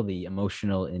skill, the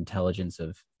emotional intelligence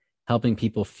of helping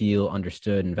people feel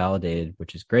understood and validated,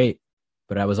 which is great.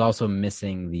 But I was also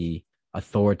missing the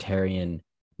authoritarian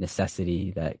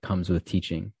necessity that comes with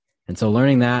teaching. And so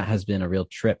learning that has been a real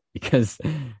trip because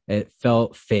it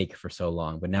felt fake for so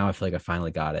long. But now I feel like I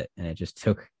finally got it. And it just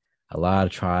took a lot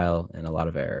of trial and a lot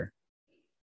of error.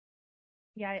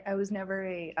 Yeah, I was never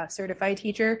a certified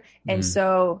teacher. And Mhm.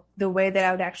 so the way that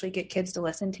I would actually get kids to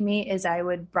listen to me is I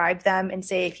would bribe them and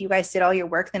say, if you guys did all your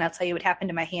work, then I'll tell you what happened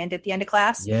to my hand at the end of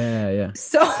class. Yeah, yeah.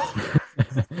 So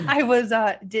I was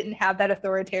didn't have that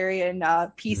authoritarian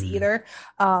piece Mhm. either.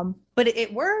 But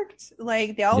it worked.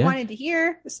 Like they all Yeah, wanted to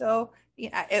hear. So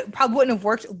yeah, it probably wouldn't have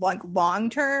worked like long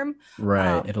term.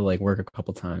 right. It'll like work a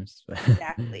couple times.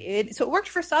 Exactly. So it worked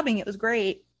for subbing. It was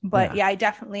great. But Yeah. yeah, I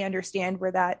definitely understand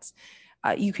where that's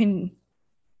you can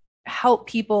help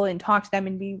people and talk to them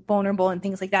and be vulnerable and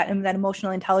things like that and that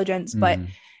emotional intelligence, but Mhm.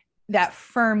 that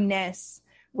firmness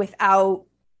without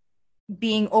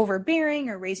being overbearing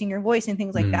or raising your voice and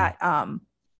things like Mhm. that.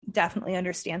 Definitely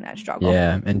understand that struggle.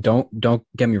 Yeah, and don't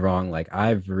get me wrong, like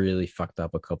I've really fucked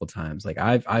up a couple times. Like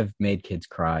I've made kids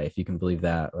cry, if you can believe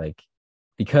that. Like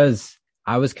because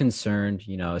I was concerned,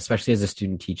 especially as a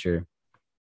student teacher,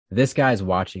 this guy's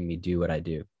watching me do what I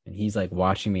do. And he's like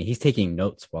watching me. He's taking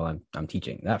notes while I'm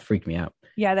teaching. That freaked me out.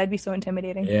 Yeah, that'd be so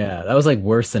intimidating. Yeah, that was like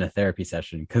worse than a therapy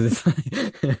session because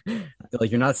it's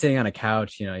like you're not sitting on a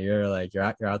couch, you're like you're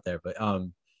out there. But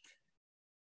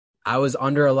I was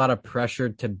under a lot of pressure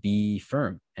to be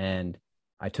firm and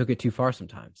I took it too far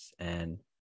sometimes. And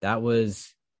that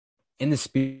was in the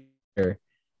spirit,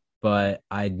 but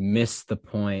I'd missed the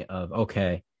point of,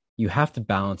 okay, you have to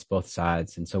balance both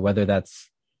sides. And so whether that's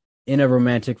in a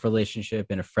romantic relationship,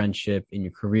 in a friendship, in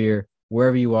your career,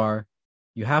 wherever you are,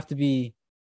 you have to be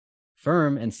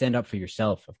firm and stand up for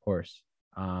yourself, of course.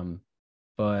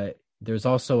 But there's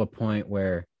also a point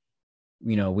where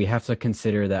we have to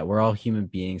consider that we're all human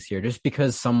beings here. Just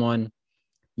because someone,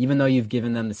 even though you've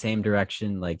given them the same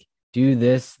direction, like do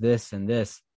this, this, and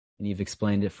this, and you've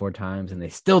explained it 4 times and they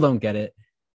still don't get it,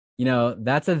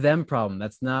 that's a them problem.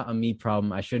 That's not a me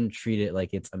problem. I shouldn't treat it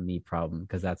like it's a me problem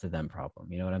because that's a them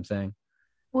problem. You know what I'm saying?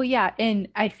 Well, yeah, and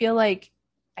I feel like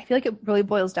it really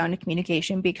boils down to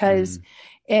communication because Mm,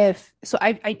 if so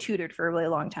I tutored for a really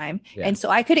long time yeah. and so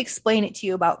I could explain it to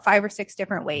you about 5 or 6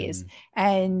 different ways Mm,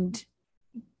 and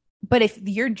But if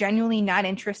you're genuinely not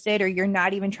interested, or you're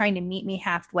not even trying to meet me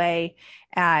halfway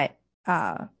at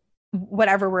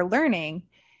whatever we're learning,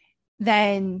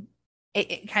 then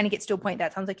it kind of gets to a point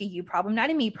that sounds like a you problem, not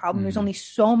a me problem. There's only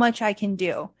so much I can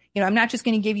do. I'm not just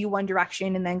going to give you one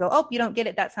direction and then go, oh, you don't get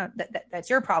it. That's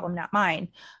your problem, not mine.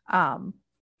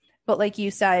 But like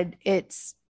you said,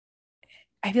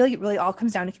 I feel like it really all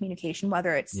comes down to communication,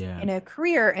 whether it's in a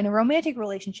career, in a romantic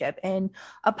relationship, in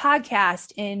a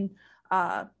podcast, in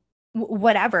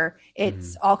whatever.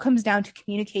 It's all comes down to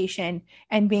communication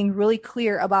and being really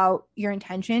clear about your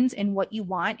intentions and what you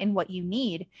want and what you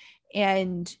need.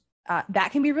 And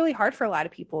that can be really hard for a lot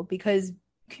of people, because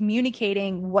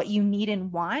communicating what you need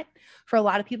and want for a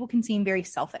lot of people can seem very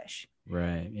selfish.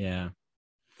 Right. Yeah.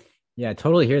 Yeah, I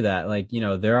totally hear that. Like,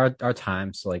 there are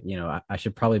times like, I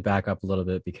should probably back up a little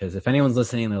bit, because if anyone's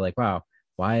listening, they're like, wow,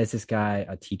 why is this guy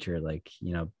a teacher? Like,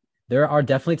 there are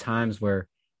definitely times where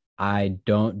I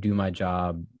don't do my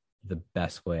job the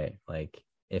best way. Like,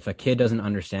 if a kid doesn't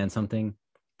understand something,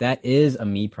 that is a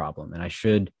me problem. And I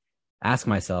should ask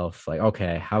myself, like,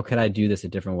 okay, how could I do this a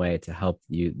different way to help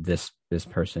this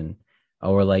person?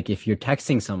 Or like, if you're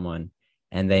texting someone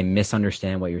and they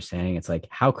misunderstand what you're saying, it's like,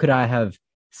 how could I have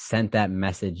sent that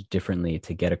message differently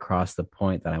to get across the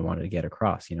point that I wanted to get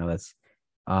across? That's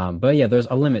but yeah, there's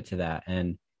a limit to that.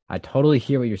 And I totally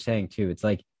hear what you're saying too. It's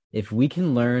like, if we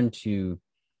can learn to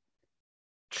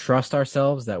trust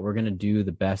ourselves that we're going to do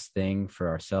the best thing for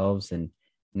ourselves and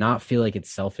not feel like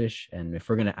it's selfish, and if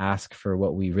we're going to ask for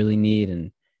what we really need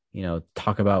and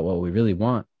talk about what we really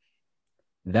want,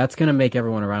 that's going to make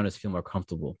everyone around us feel more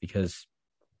comfortable. Because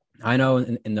I know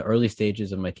in the early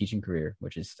stages of my teaching career,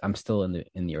 which is, I'm still in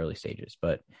the early stages,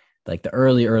 but like the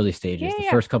early stages, the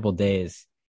first couple of days,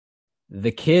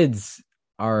 the kids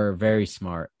are very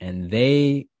smart, and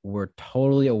they were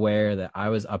totally aware that I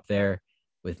was up there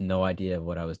with no idea of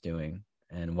what I was doing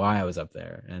and why I was up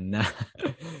there. And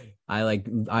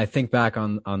I think back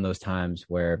on those times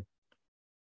where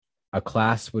a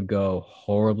class would go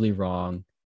horribly wrong,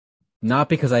 not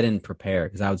because I didn't prepare,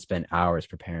 because I would spend hours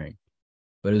preparing,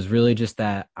 but it was really just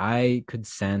that I could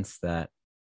sense that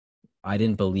I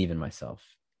didn't believe in myself,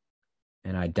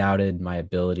 and I doubted my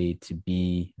ability to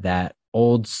be that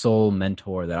old soul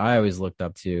mentor that I always looked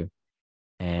up to.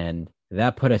 And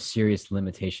that put a serious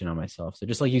limitation on myself. So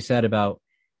just like you said about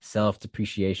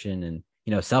self-depreciation and,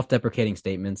 self-deprecating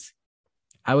statements,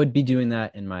 I would be doing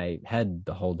that in my head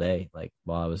the whole day. Like,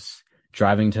 while I was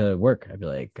driving to work, I'd be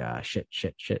like, shit.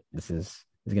 This is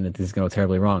going to go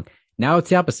terribly wrong. Now it's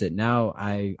the opposite. Now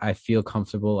I feel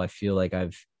comfortable. I feel like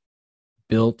I've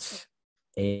built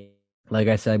like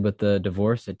I said, with the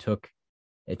divorce, it took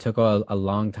a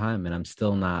long time, and I'm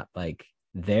still not like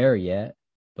there yet,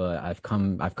 but I've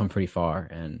come pretty far,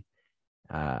 and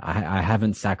I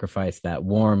haven't sacrificed that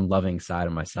warm, loving side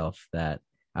of myself that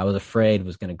I was afraid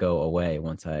was going to go away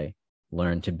once I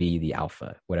learned to be the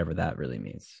alpha, whatever that really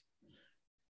means.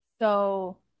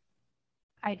 So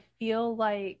I feel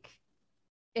like,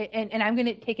 and I'm going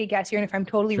to take a guess here, and if I'm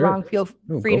totally wrong, feel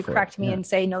free to correct me and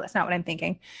say, no, that's not what I'm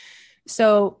thinking.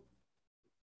 So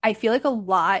I feel like a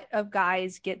lot of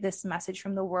guys get this message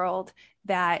from the world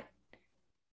that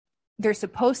they're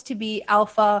supposed to be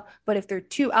alpha, but if they're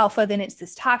too alpha, then it's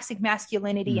this toxic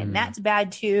masculinity, and that's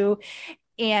bad too.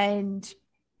 And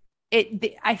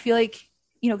I feel like,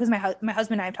 because my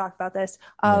husband and I have talked about this,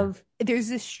 there's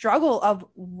this struggle of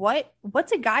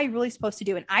what's a guy really supposed to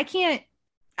do? And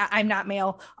I'm not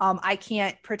male. I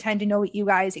can't pretend to know what you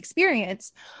guys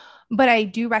experience, but I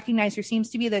do recognize there seems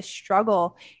to be this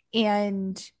struggle.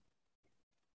 And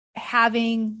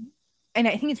and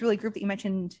I think it's really great that you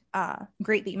mentioned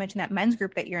that men's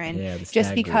group that you're in,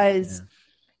 just because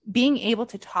being able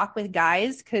to talk with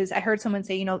guys, because I heard someone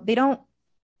say, you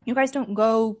guys don't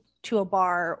go to a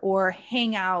bar or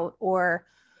hang out or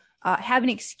have an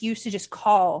excuse to just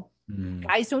call.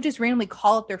 Guys don't just randomly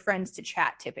call up their friends to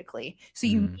chat typically. So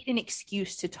you need an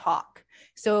excuse to talk.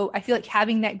 So I feel like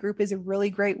having that group is a really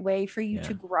great way for you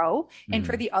to grow and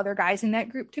for the other guys in that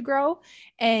group to grow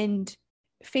and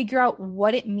figure out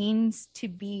what it means to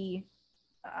be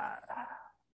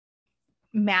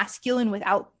masculine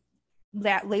without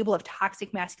that label of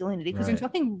toxic masculinity. Because there's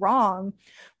nothing wrong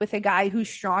with a guy who's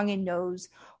strong and knows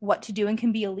what to do and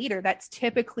can be a leader. That's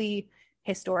typically,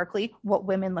 historically, what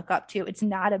women look up to. It's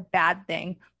not a bad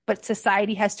thing, but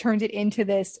society has turned it into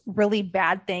this really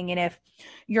bad thing. And if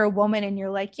you're a woman and you're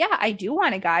like, yeah, I do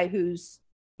want a guy who's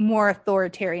more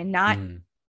authoritarian, not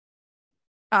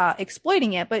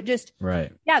exploiting it, but just,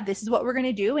 this is what we're going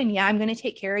to do. And I'm going to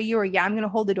take care of you, or I'm going to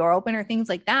hold the door open, or things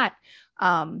like that.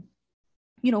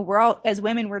 we're all, as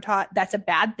women, we're taught that's a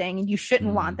bad thing and you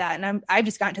shouldn't want Mm. that. And I've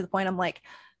just gotten to the point, I'm like,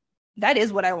 that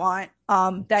is what I want.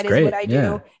 It's That is what great. I Yeah.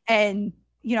 do. And,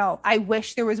 I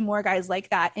wish there was more guys like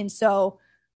that. And so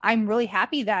I'm really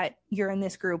happy that you're in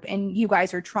this group and you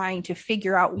guys are trying to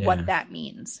figure out what Yeah. that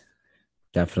means.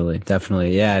 Definitely.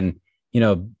 Definitely. Yeah. And,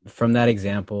 from that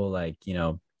example, like,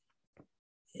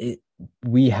 it,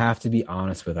 we have to be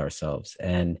honest with ourselves.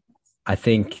 And I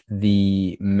think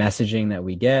the messaging that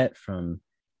we get from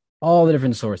all the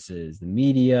different sources, the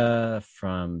media,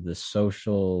 from the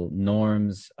social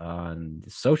norms on the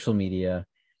social media,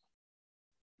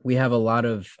 we have a lot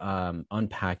of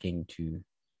unpacking to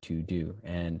do.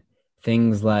 And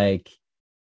things like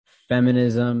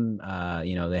feminism,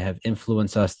 they have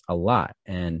influenced us a lot.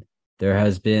 And there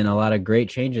has been a lot of great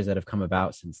changes that have come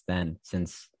about since then,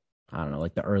 since I don't know,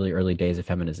 like the early days of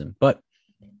feminism. But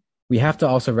we have to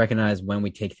also recognize when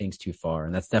we take things too far.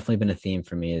 And that's definitely been a theme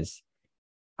for me is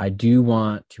I do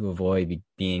want to avoid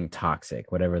being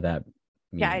toxic, whatever that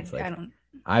Yeah. means. I Like don't,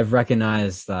 I've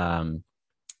recognized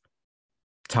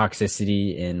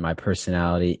toxicity in my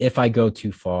personality if I go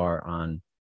too far on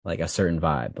like a certain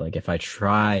vibe. Like if I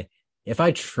try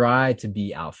to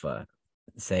be alpha,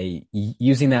 say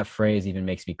using that phrase even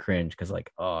makes me cringe because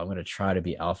like, oh, I'm gonna try to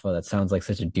be alpha. That sounds like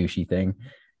such a douchey thing.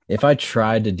 If I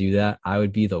tried to do that, I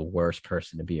would be the worst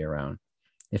person to be around.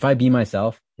 If I be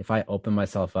myself, if I open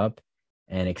myself up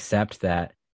and accept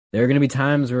that there are going to be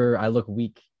times where I look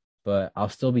weak, but I'll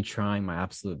still be trying my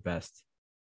absolute best.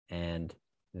 And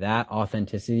that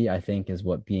authenticity, I think, is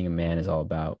what being a man is all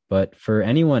about. But for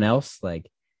anyone else, like,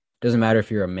 doesn't matter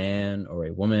if you're a man or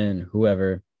a woman,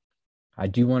 whoever, I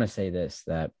do want to say this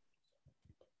that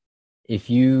if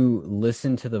you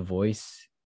listen to the voice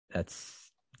that's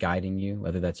guiding you,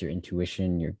 whether that's your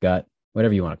intuition, your gut,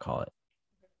 whatever you want to call it,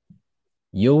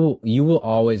 you will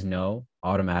always know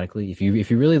automatically if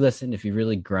you really listen, if you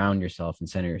really ground yourself and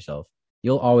center yourself,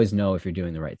 you'll always know if you're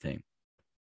doing the right thing.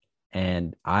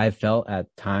 And I felt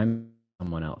at times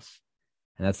someone else.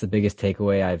 And that's the biggest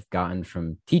takeaway I've gotten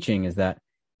from teaching is that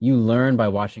you learn by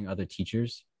watching other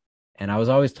teachers. And I was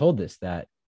always told this that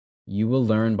you will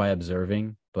learn by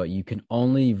observing, but you can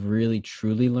only really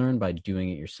truly learn by doing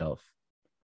it yourself.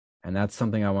 And that's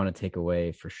something I want to take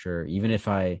away for sure. Even if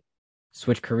I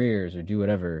switch careers or do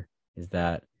whatever, is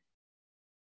that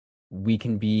we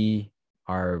can be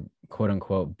our quote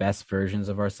unquote best versions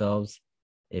of ourselves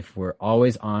if we're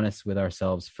always honest with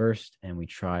ourselves first and we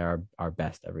try our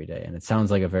best every day. And it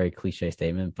sounds like a very cliche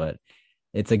statement, but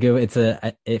it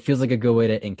feels like a good way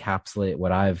to encapsulate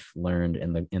what I've learned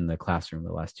in the classroom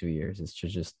the last 2 years is to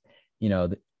just,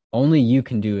 only you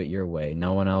can do it your way.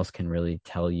 No one else can really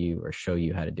tell you or show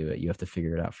you how to do it. You have to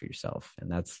figure it out for yourself.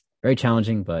 And that's very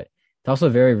challenging, but it's also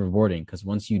very rewarding because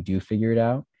once you do figure it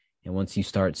out and once you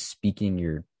start speaking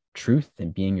your truth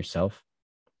and being yourself,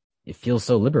 it feels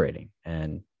so liberating.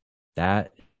 And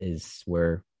that is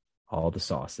where all the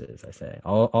sauce is, I say.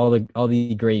 All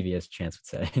the gravy, as Chance would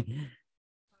say.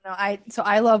 no,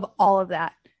 I love all of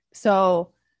that.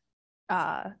 So,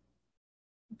 uh,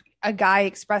 a guy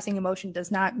expressing emotion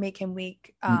does not make him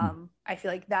weak. I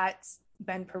feel like that's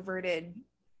been perverted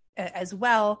as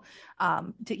well,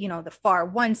 to the far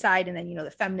one side, and then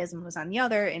the feminism was on the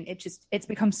other, and it's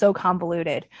become so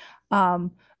convoluted.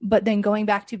 But then going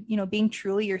back to being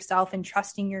truly yourself and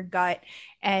trusting your gut,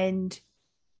 and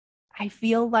I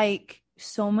feel like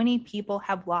so many people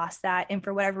have lost that, and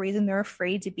for whatever reason they're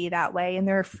afraid to be that way, and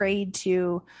they're afraid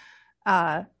to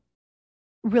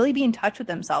really be in touch with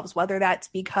themselves, whether that's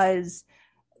because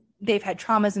they've had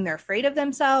traumas and they're afraid of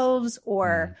themselves,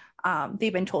 or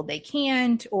they've been told they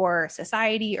can't, or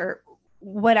society, or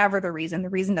whatever the reason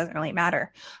doesn't really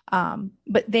matter.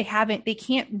 But they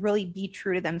can't really be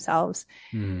true to themselves.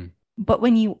 But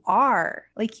when you are,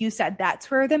 like you said, that's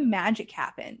where the magic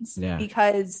happens. Yeah.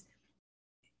 Because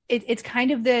it's kind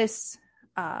of this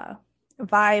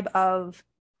vibe of,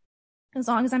 as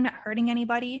long as I'm not hurting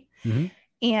anybody,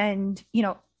 and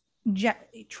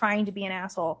trying to be an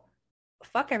asshole,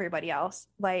 fuck everybody else.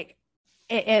 Like,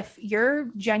 if you're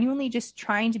genuinely just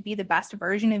trying to be the best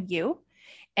version of you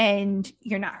and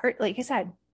you're not hurt, like I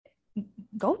said,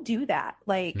 go do that.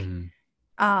 Like,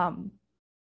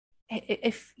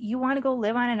 if you want to go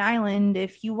live on an island,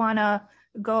 if you want to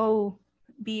go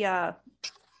be a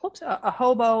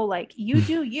hobo, like, you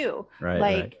do you. Right,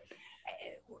 like right.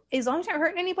 As long as you're not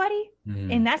hurting anybody,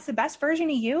 and that's the best version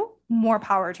of you, more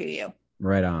power to you.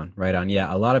 Right on.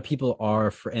 Yeah, a lot of people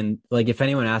are and like, if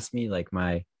anyone asks me, like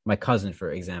my cousin,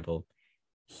 for example,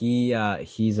 he's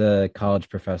a college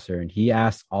professor, and he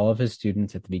asks all of his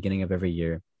students at the beginning of every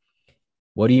year,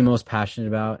 what are you most passionate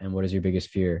about and what is your biggest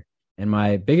fear? And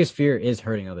my biggest fear is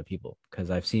hurting other people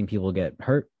because I've seen people get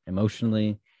hurt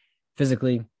emotionally,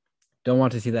 physically. Don't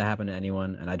want to see that happen to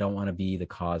anyone. And I don't want to be the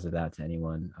cause of that to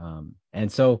anyone.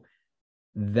 And so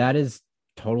that is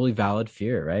totally valid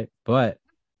fear, right? But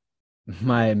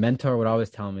my mentor would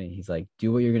always tell me, he's like,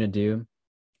 do what you're going to do.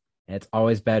 And it's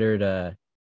always better to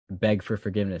beg for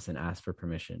forgiveness and ask for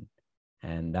permission.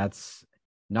 And that's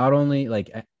not only like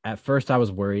at first I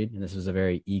was worried, and this was a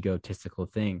very egotistical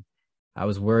thing. I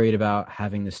was worried about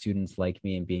having the students like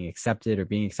me and being accepted or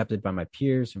being accepted by my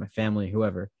peers or my family,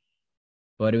 whoever.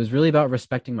 But it was really about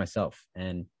respecting myself.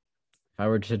 And if I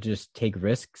were to just take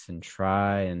risks and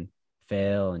try and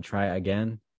fail and try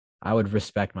again, I would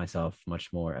respect myself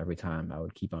much more every time. I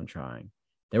would keep on trying.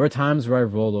 There were times where I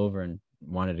rolled over and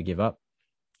wanted to give up,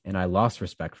 and I lost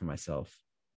respect for myself.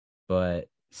 But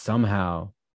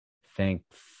somehow,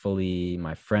 thankfully,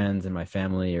 my friends and my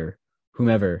family or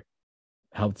whomever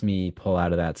helped me pull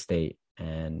out of that state,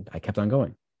 and I kept on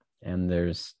going. And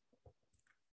there's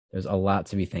a lot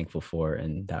to be thankful for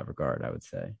in that regard, I would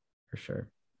say, for sure.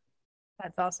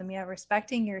 That's awesome. Yeah,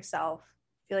 respecting yourself.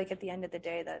 I feel like at the end of the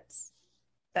day, that's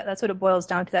what it boils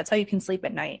down to. That's how you can sleep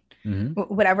at night. Mm-hmm.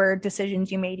 Whatever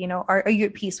decisions you made, are you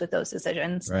at peace with those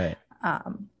decisions? Right.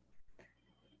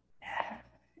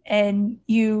 And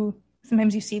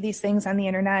sometimes you see these things on the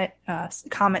internet,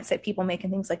 comments that people make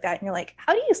and things like that, and you're like,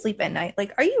 how do you sleep at night?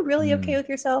 Like, are you really okay with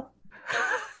yourself?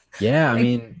 Yeah, I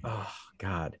mean, oh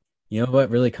God. You know what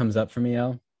really comes up for me,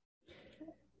 Elle?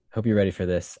 Hope you're ready for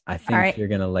this. I think you're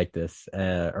gonna like this,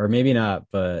 or maybe not,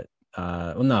 but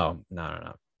well, no.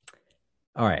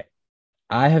 All right,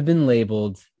 I have been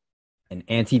labeled an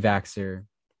anti-vaxxer,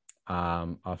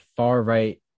 a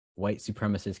far-right white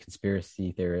supremacist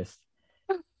conspiracy theorist.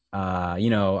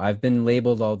 I've been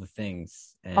labeled all the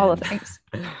things. All the things.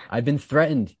 I've been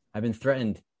threatened.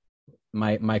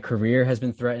 My career has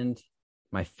been threatened.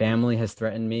 My family has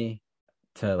threatened me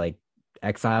to like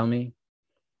exile me,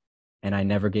 and I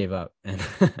never gave up. And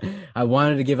I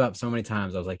wanted to give up so many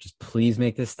times. I was like, just please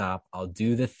make this stop. I'll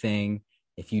do the thing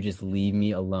if you just leave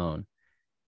me alone.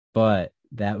 But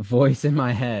that voice in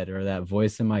my head or that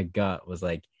voice in my gut was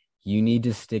like, you need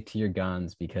to stick to your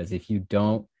guns, because if you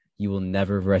don't, you will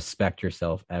never respect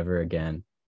yourself ever again.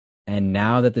 And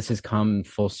now that this has come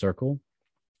full circle,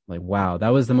 like, wow, that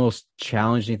was the most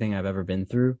challenging thing I've ever been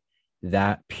through.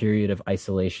 That period of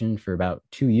isolation for about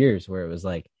 2 years where it was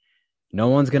like, no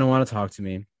one's going to want to talk to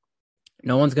me.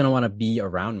 No one's going to want to be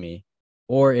around me.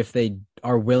 Or if they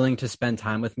are willing to spend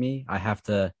time with me, I have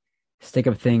to stick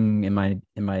a thing in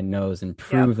my nose and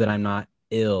prove that I'm not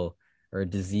ill or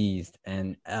diseased.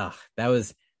 And that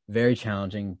was very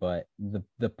challenging. But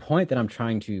the point that I'm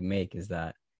trying to make is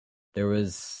that there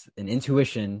was an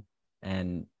intuition,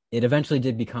 and it eventually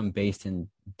did become based in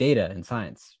data and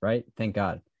science, right? Thank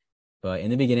God. But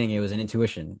in the beginning, it was an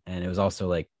intuition, and it was also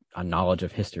like a knowledge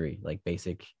of history, like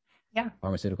basic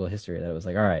pharmaceutical history, that was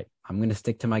like, all right, I'm going to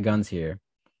stick to my guns here.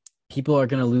 People are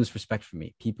going to lose respect for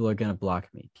me. People are going to block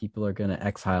me. People are going to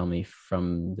exile me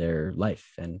from their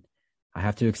life. And I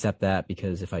have to accept that,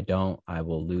 because if I don't, I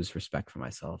will lose respect for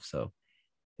myself. So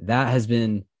that has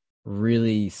been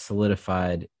really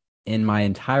solidified in my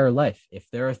entire life. If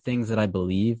there are things that I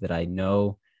believe that I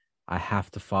know I have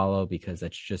to follow because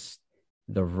that's just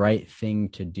the right thing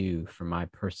to do for my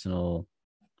personal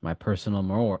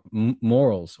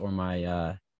morals or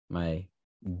my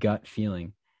gut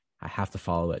feeling, I have to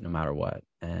follow it no matter what.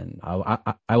 And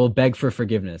I will beg for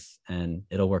forgiveness, and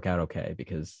it'll work out okay,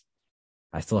 because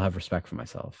I still have respect for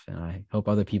myself. And I hope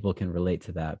other people can relate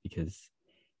to that, because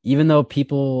even though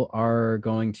people are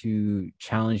going to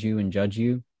challenge you and judge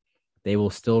you, they will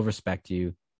still respect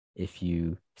you if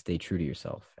you stay true to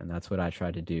yourself. And that's what I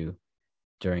try to do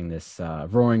during this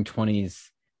roaring 20s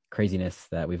craziness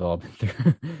that we've all been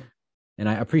through. And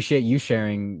I appreciate you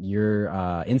sharing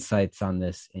your insights on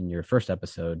this in your first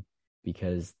episode,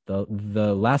 because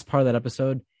the last part of that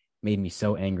episode made me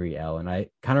so angry, Elle. And I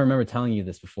kind of remember telling you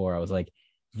this before. I was like,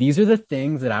 these are the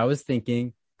things that I was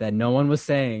thinking that no one was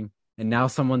saying, and now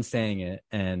someone's saying it.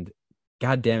 And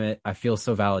God damn it, I feel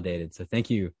so validated. So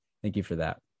thank you for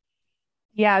that.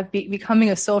 Yeah, becoming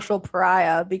a social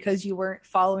pariah because you weren't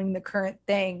following the current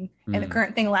thing, and the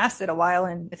current thing lasted a while,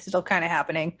 and it's still kind of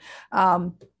happening.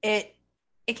 It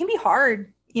can be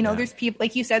hard. There's people,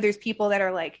 like you said, there's people that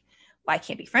are like, well, I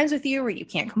can't be friends with you, or you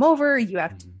can't come over. You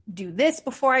have to do this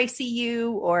before I see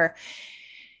you,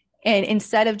 and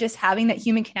instead of just having that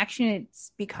human connection,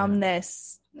 it's become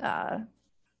this,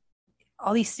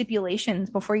 all these stipulations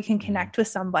before you can connect with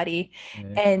somebody.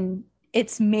 And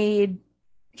it's made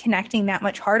connecting that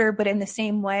much harder. But in the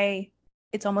same way,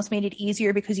 it's almost made it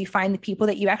easier because you find the people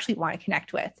that you actually want to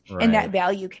connect with Right. and that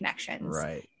value connections.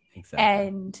 Right. Exactly.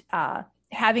 And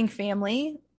having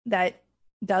family that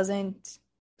doesn't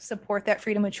support that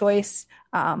freedom of choice,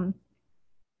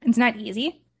 it's not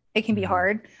easy. It can be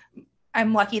hard.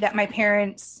 I'm lucky that my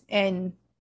parents and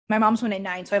my mom's 1 in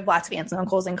 9, so I have lots of aunts and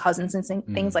uncles and cousins and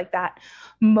things like that.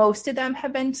 Most of them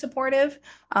have been supportive,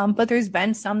 but there's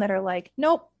been some that are like,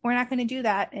 nope, we're not going to do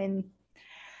that. And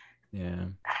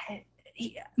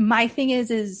my thing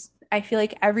is I feel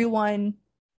like everyone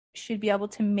should be able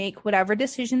to make whatever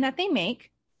decision that they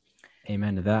make.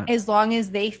 Amen to that. As long as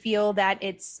they feel that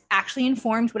it's actually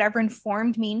informed, whatever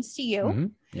informed means to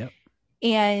you. Yep.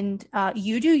 And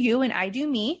you do you and I do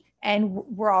me, and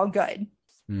we're all good.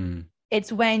 It's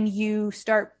when you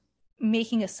start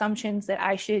making assumptions that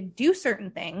I should do certain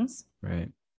things,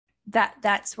 right?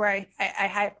 That's where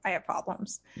I have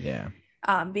problems. Yeah.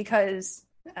 Because,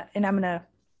 and I'm gonna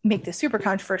make this super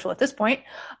controversial at this point.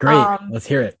 Great, let's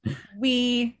hear it.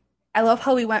 I love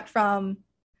how we went from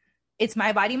it's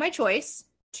my body, my choice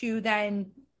to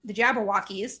then the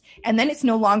Jabberwockies, and then it's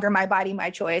no longer my body, my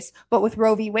choice. But with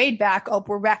Roe v. Wade back up,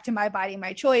 we're back to my body,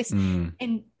 my choice.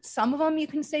 And some of them you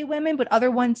can say women, but other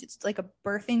ones it's like a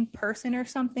birthing person or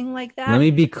something like that. Let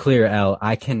me be clear, Elle.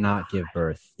 I cannot give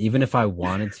birth, even if I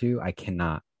wanted to. I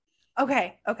cannot.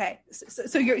 Okay.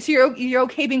 So you're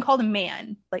okay being called a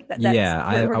man like that? Yeah,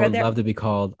 I would love to be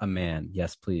called a man.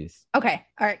 Yes, please. Okay.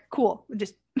 All right. Cool.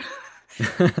 Just.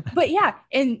 But yeah,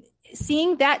 and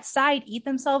seeing that side eat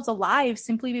themselves alive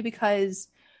simply because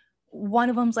one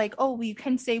of them's like, oh, well, you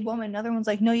can say woman, another one's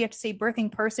like, no, you have to say birthing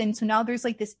person. So now there's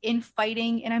like this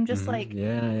infighting, and I'm just like,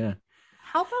 yeah.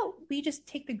 How about we just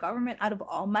take the government out of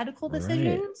all medical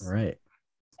decisions, right?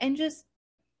 And just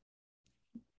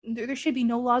there should be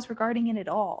no laws regarding it at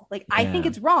all. Like I think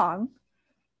it's wrong,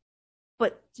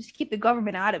 but just keep the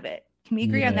government out of it. Can we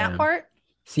agree on that part?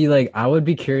 See, like, I would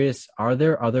be curious, are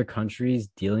there other countries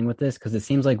dealing with this? Because it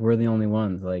seems like we're the only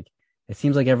ones. Like, it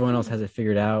seems like everyone else has it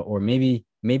figured out, or maybe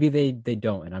they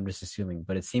don't, and I'm just assuming.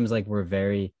 But it seems like we're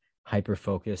very hyper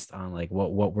focused on like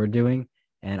what we're doing,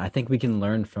 and I think we can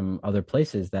learn from other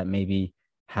places that maybe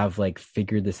have like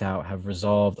figured this out, have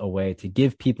resolved a way to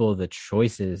give people the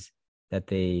choices that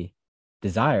they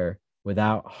desire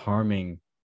without harming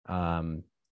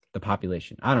the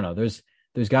population. I don't know.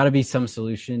 There's got to be some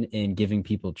solution in giving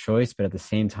people choice, but at the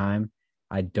same time,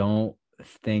 I don't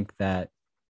think that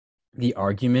the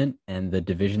argument and the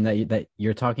division that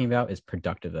you're talking about is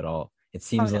productive at all. It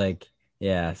seems like,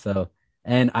 so,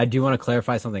 and I do want to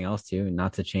clarify something else too,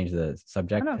 not to change the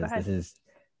subject, because this is,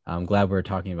 I'm glad we're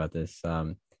talking about this.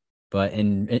 But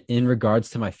in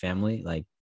regards to my family, like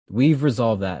we've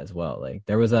resolved that as well. Like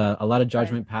there was a lot of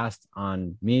judgment passed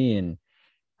on me and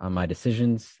on my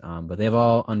decisions, but they've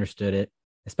all understood it.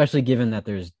 Especially given that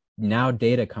there's now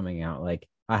data coming out. Like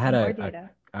I had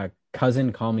a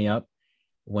cousin call me up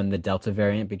when the Delta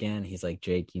variant began. He's like,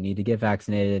 Jake, you need to get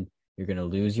vaccinated. You're going to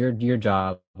lose your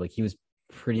job. Like he was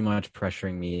pretty much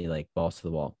pressuring me like balls to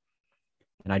the wall.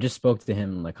 And I just spoke to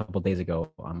him like a couple of days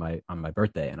ago on my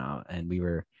birthday. And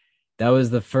that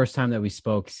was the first time that we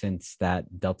spoke since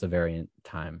that Delta variant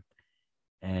time.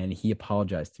 And he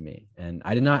apologized to me. And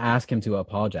I did not ask him to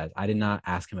apologize. I did not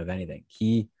ask him of anything.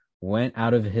 He went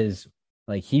out of his,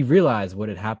 like, he realized what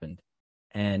had happened,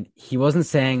 and he wasn't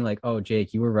saying like, oh,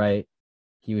 Jake, you were right.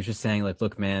 He was just saying like,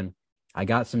 look, man, I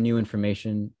got some new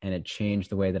information and it changed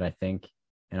the way that I think,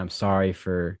 and I'm sorry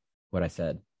for what I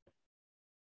said.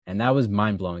 And that was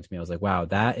mind blowing to me. I was like, wow,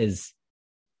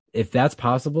 if that's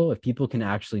possible, if people can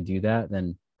actually do that,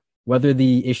 then whether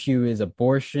the issue is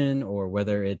abortion or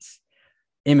whether it's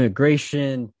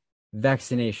immigration,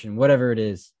 vaccination, whatever it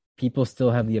is, people still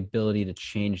have the ability to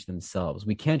change themselves.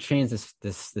 We can't change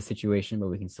the situation, but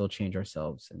we can still change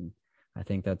ourselves. And I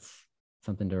think that's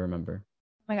something to remember.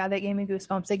 Oh my God, that gave me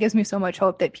goosebumps. It gives me so much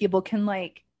hope that people can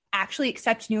like actually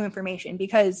accept new information,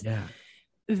 because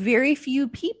very few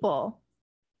people,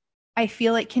 I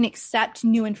feel like, can accept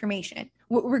new information,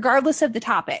 regardless of the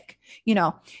topic,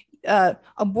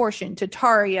 abortion,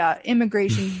 Tataria,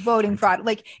 immigration, voting fraud,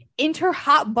 like insert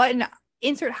hot button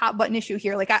issue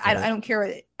here. Like I don't care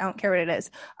what it is.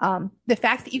 The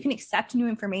fact that you can accept new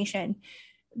information,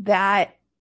 that's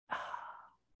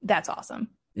awesome.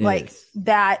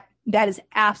 That is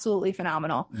absolutely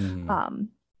phenomenal.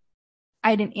 I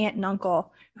had an aunt and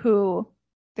uncle who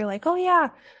they're like, oh yeah,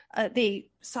 they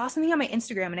saw something on my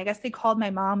Instagram, and I guess they called my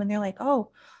mom, and they're like,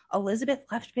 oh, Elizabeth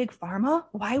left Big Pharma.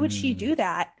 Why would she do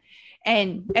that?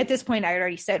 And at this point I had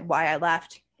already said why I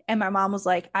left. And my mom was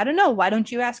like, I don't know. Why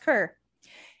don't you ask her?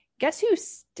 Guess who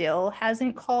still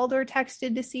hasn't called or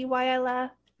texted to see why I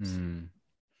left?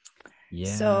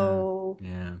 Yeah. So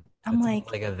Yeah. I'm That's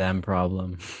like, like a them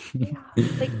problem. yeah,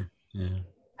 like Yeah.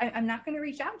 I'm not going to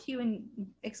reach out to you and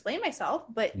explain myself,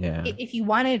 but Yeah. if you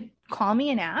want to call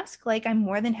me and ask, like, I'm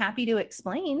more than happy to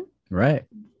explain. Right.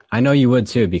 I know you would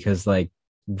too, because like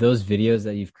those videos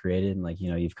that you've created, and like,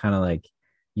 you've kind of like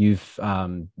you've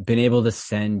been able to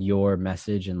send your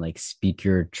message and like speak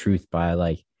your truth by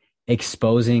like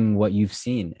exposing what you've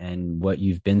seen and what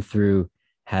you've been through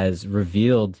has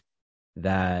revealed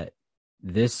that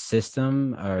this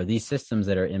system or these systems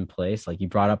that are in place, like you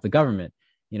brought up the government,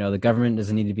 the government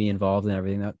doesn't need to be involved in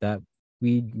everything that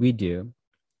we do.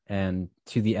 And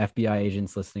to the FBI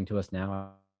agents listening to us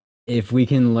now, if we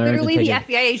can learn to Literally, take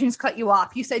the it, FBI agents cut you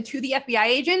off. You said to the FBI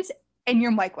agents, and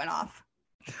your mic went off.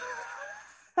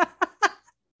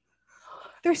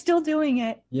 They're still doing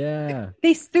it. yeah.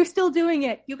 They're still doing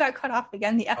it. You got cut off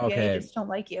again. The FBI Okay. agents don't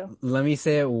like you. Let me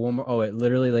say it one more. Oh, it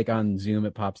literally like on Zoom,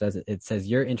 it pops as it says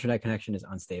your internet connection is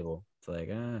unstable. It's like,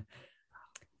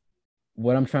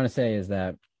 what I'm trying to say is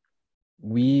that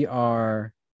we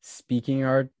are speaking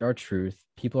our truth.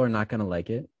 People are not going to like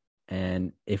it.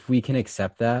 And if we can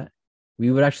accept that,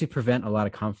 we would actually prevent a lot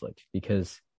of conflict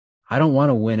because I don't want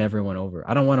to win everyone over.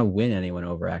 I don't want to win anyone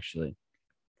over, actually.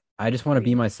 I just want to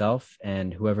be myself,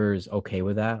 and whoever's okay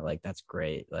with that, like, that's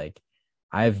great. Like,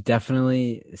 I've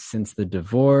definitely, since the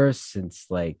divorce, since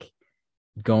like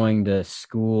going to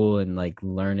school and like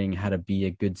learning how to be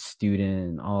a good student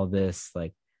and all this,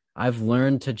 like, I've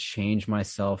learned to change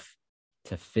myself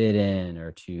to fit in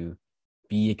or to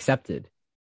be accepted.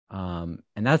 And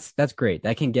that's great.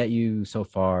 That can get you so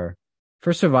far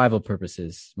for survival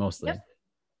purposes mostly. Yep.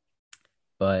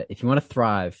 But if you want to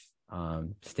thrive,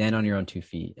 stand on your own 2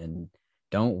 feet and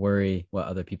don't worry what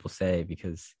other people say,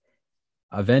 because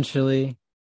eventually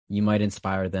you might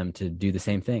inspire them to do the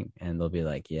same thing, and they'll be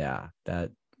like, yeah,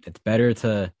 that it's better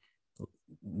to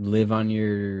live on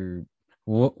your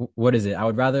what is it? I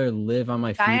would rather live on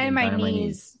my feet Die on than my die on my knees.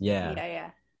 knees. Yeah. Yeah.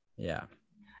 Yeah.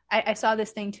 I saw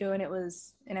this thing too, and it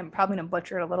was, and I'm probably gonna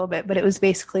butcher it a little bit, but it was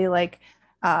basically like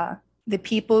the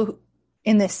people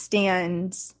in the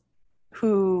stands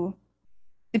who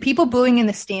the people booing in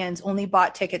the stands only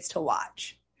bought tickets to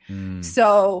watch.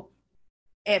 So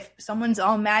if someone's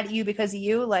all mad at you because of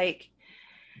you, like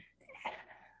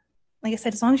I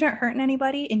said, as long as you aren't hurting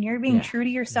anybody and you're being true to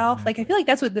yourself, like I feel like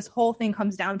that's what this whole thing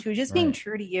comes down to, is just being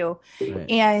true to you.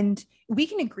 And we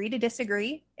can agree to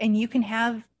disagree, and you can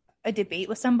have a debate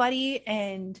with somebody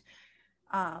and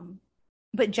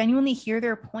but genuinely hear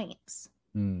their points.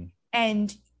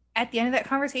 And at the end of that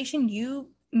conversation,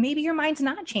 maybe your mind's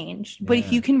not changed, but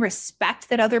if you can respect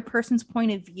that other person's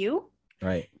point of view,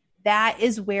 that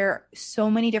is where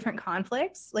so many different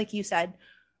conflicts, like you said,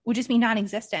 would just be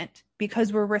non-existent,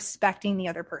 because we're respecting the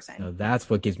other person. No, that's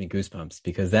what gives me goosebumps,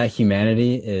 because that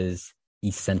humanity is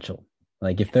essential.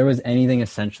 Like, if there was anything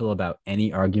essential about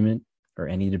any argument or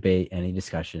any debate, any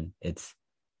discussion, it's,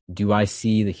 do I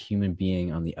see the human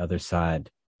being on the other side?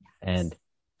 And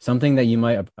something that you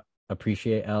might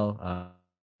appreciate, Elle.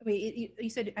 Wait, you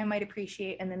said I might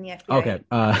appreciate, and then the FBI.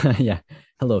 Okay. Yeah.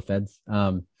 Hello, Feds.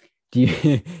 Do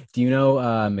you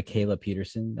know Michaela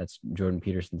Peterson? That's Jordan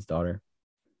Peterson's daughter.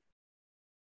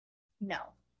 No.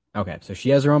 Okay, so she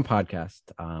has her own podcast,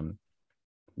 the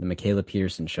Michaela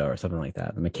Peterson Show or something like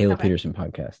that, the Michaela Peterson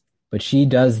podcast. But she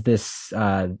does this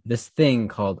thing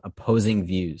called opposing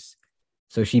views.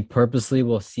 So she purposely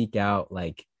will seek out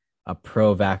like a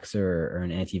pro-vaxxer or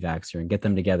an anti-vaxxer and get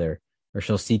them together, or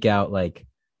she'll seek out like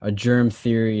a germ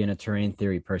theory and a terrain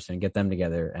theory person and get them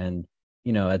together. And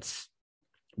that's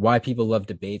why people love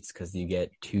debates, because you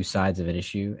get two sides of an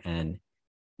issue, and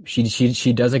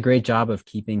she does a great job of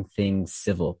keeping things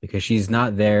civil, because she's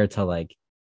not there to like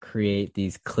create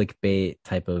these clickbait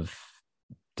type of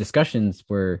discussions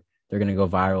where they're going to go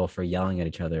viral for yelling at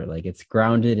each other. Like, it's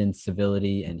grounded in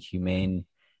civility and humane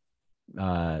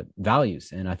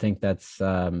values. And I think that's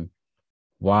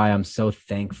why I'm so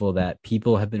thankful that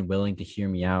people have been willing to hear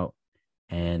me out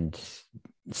and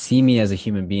see me as a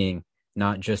human being,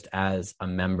 not just as a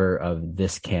member of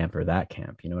this camp or that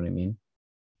camp. You know what I mean?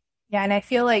 Yeah, and I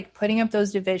feel like putting up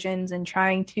those divisions and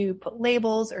trying to put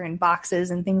labels or in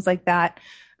boxes and things like that,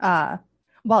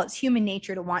 while it's human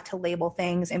nature to want to label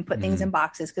things and put things in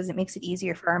boxes because it makes it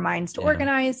easier for our minds to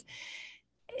organize,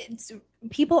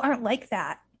 people aren't like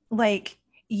that. Like,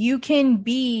 you can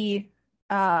be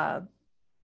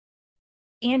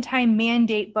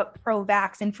anti-mandate but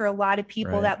pro-vax, and for a lot of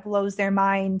people that blows their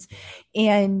minds.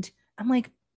 And I'm like,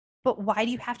 but why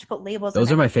do you have to put labels?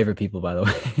 Those are my favorite people, by the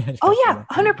way. Oh yeah,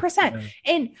 100%.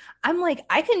 And I'm like,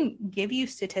 I can give you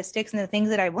statistics and the things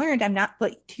that I've learned.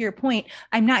 But to your point,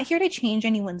 I'm not here to change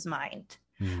anyone's mind.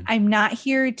 Mhm. I'm not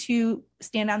here to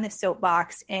stand on this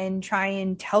soapbox and try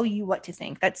and tell you what to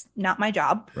think. That's not my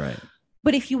job. Right.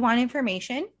 But if you want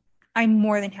information, I'm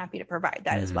more than happy to provide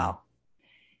that as Mhm. well.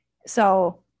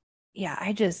 So, yeah,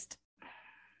 I just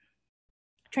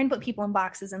trying to put people in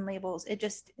boxes and labels. It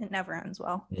never ends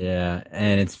well. Yeah,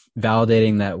 and it's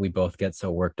validating that we both get so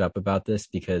worked up about this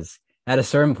because at a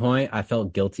certain point I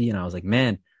felt guilty and I was like,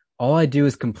 man, all I do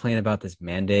is complain about this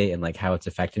mandate and like how it's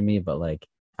affected me, but like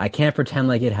I can't pretend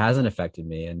like it hasn't affected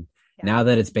me. And Yeah. now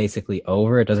that it's basically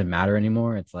over, it doesn't matter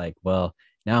anymore. It's like, well,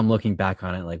 now I'm looking back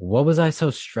on it like, what was I so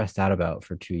stressed out about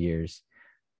for 2 years?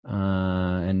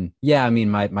 And yeah, I mean,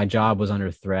 my job was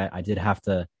under threat.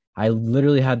 I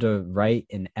literally had to write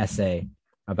an essay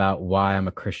about why I'm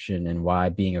a Christian and why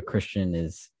being a Christian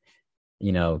is,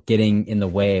 getting in the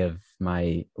way of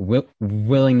my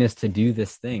willingness to do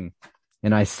this thing.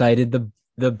 And I cited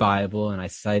the Bible and I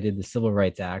cited the Civil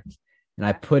Rights Act and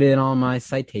I put in all my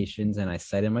citations and I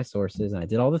cited my sources and I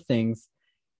did all the things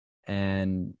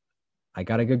and I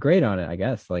got a good grade on it, I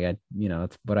guess. Like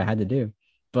it's what I had to do.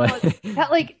 But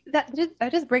that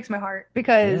just breaks my heart yeah.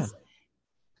 because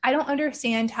I don't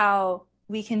understand how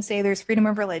we can say there's freedom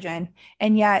of religion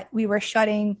and yet we were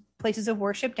shutting places of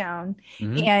worship down.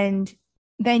 Mhm. And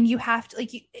then you have to,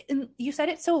 like, you said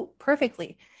it so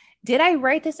perfectly. Did I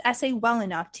write this essay well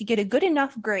enough to get a good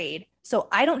enough grade so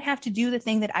I don't have to do the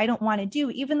thing that I don't want to do,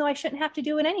 even though I shouldn't have to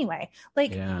do it anyway?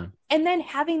 Like, Yeah. and then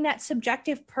having that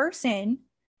subjective person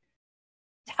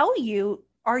tell you,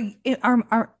 are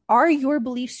your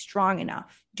beliefs strong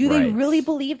enough? Do they Right. really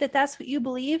believe that that's what you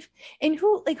believe? And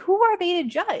who are they to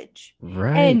judge?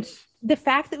 Right. And the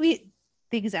fact that the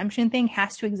exemption thing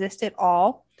has to exist at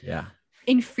all Yeah.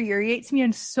 infuriates me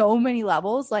on so many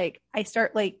levels. Like I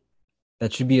start like,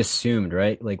 That should be assumed,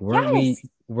 right? Like yes,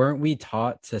 weren't we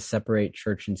taught to separate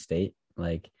church and state?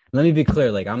 Like, let me be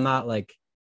clear, like I'm not like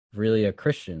really a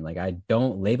Christian. Like I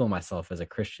don't label myself as a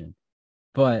Christian.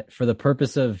 But for the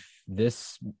purpose of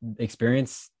this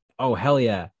experience, oh hell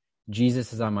yeah,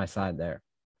 Jesus is on my side there.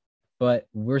 But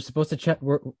we're supposed to check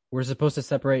we're supposed to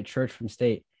separate church from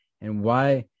state. And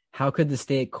why how could the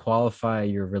state qualify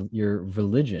your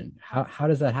religion? How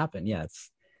does that happen? Yeah,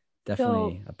 it's so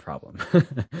definitely a problem.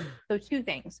 so two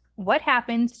things. What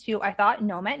happens to I thought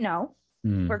no meant no,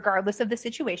 Hmm. regardless of the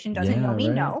situation, doesn't no Yeah, mean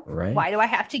right, no. right. Why do I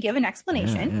have to give an Yeah,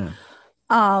 explanation?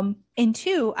 yeah. And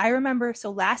two, I remember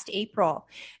so last April,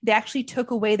 they actually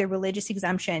took away the religious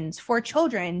exemptions for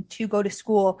children to go to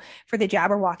school for the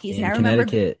Jabberwockies. And In I remember,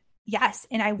 Connecticut, yes,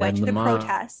 and I went and to the Lamont.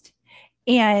 protest.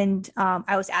 And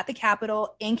I was at the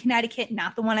Capitol in Connecticut,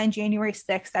 not the one on January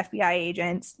 6th, FBI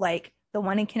agents, like the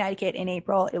one in Connecticut in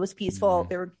April. It was peaceful. Mhm.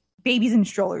 There were babies and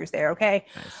strollers there, okay?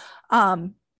 Nice.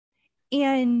 Um,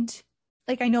 and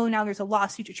like I know now there's a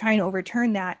lawsuit to try and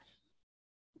overturn that.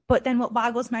 But then what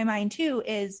boggles my mind too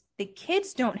is the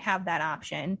kids don't have that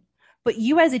option, but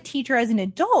you as a teacher, as an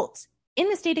adult in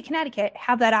the state of Connecticut,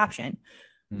 have that option.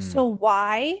 Mm. So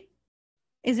why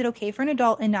is it okay for an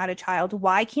adult and not a child?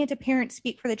 Why can't a parent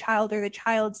speak for the child or the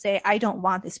child say, I don't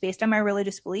want this based on my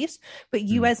religious beliefs? But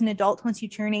you, Mm. as an adult, once you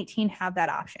turn 18, have that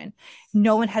option.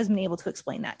 No one has been able to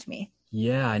explain that to me.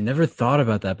 Yeah, I never thought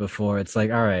about that before. It's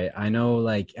like, all right, I know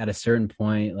like at a certain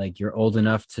point, like you're old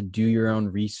enough to do your own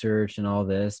research and all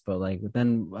this, but like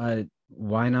then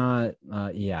why not?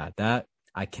 Yeah, that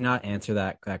I cannot answer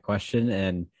that question,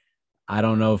 and I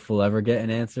don't know if we'll ever get an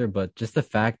answer. But just the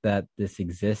fact that this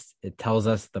exists, it tells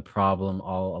us the problem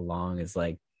all along is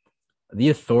like the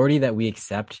authority that we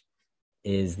accept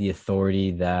is the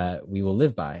authority that we will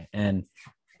live by, and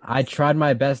I tried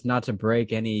my best not to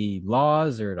break any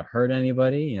laws or to hurt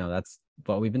anybody. That's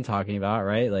what we've been talking about,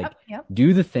 right? Like, Yep, yep.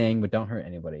 do the thing, but don't hurt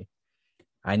anybody.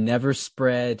 I never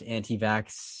spread anti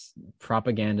vax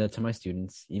propaganda to my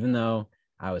students, even though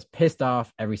I was pissed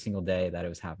off every single day that it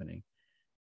was happening.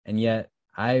 And yet,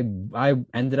 I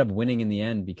ended up winning in the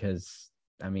end because,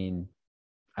 I mean,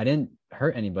 I didn't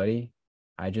hurt anybody.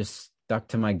 I just stuck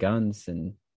to my guns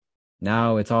and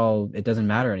now it doesn't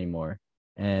matter anymore.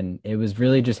 And it was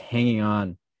really just hanging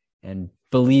on and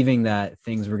believing that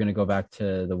things were going to go back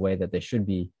to the way that they should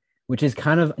be, which is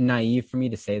kind of naive for me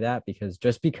to say that because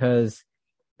just because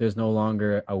there's no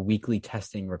longer a weekly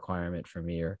testing requirement for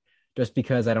me, or just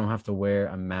because I don't have to wear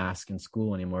a mask in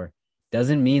school anymore,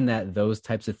 doesn't mean that those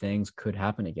types of things could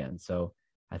happen again. So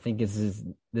I think this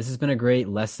has been a great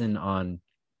lesson on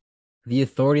the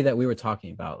authority that we were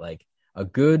talking about. Like a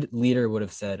good leader would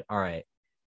have said, all right,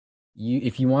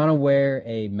 if you want to wear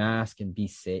a mask and be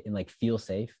safe and like feel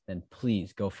safe, then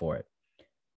please go for it.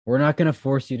 We're not going to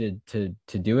force you to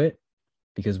do it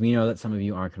because we know that some of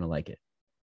you aren't going to like it.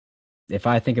 if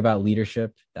I think about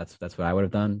leadership, that's what I would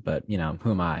have done. But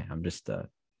who am I? I'm just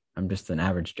an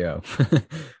average Joe.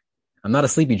 I'm not a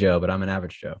sleepy Joe, but I'm an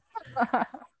average Joe.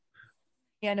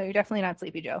 Yeah, no, you're definitely not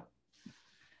Sleepy Joe.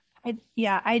 And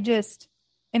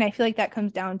I feel like that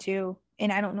comes down to,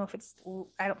 and I don't know if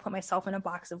I don't put myself in a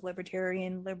box of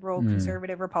libertarian, liberal,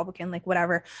 conservative, Republican, like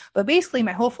whatever. But basically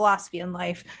my whole philosophy in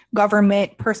life,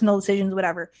 government, personal decisions,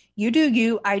 whatever, you do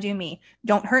you, I do me.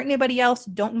 Don't hurt anybody else.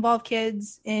 Don't involve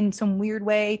kids in some weird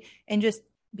way, and just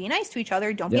be nice to each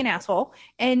other. Don't be an asshole.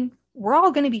 And we're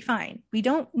all going to be fine. We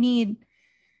don't need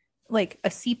like a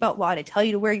seatbelt law to tell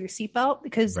you to wear your seatbelt,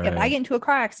 because if I get into a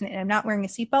car accident and I'm not wearing a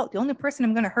seatbelt, the only person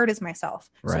I'm going to hurt is myself.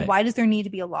 So why does there need to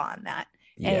be a law on that?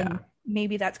 And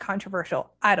maybe that's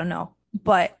controversial. I don't know,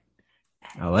 but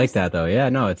I like that though. Yeah,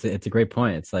 no, it's a great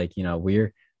point. It's like,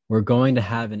 we're going to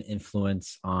have an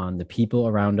influence on the people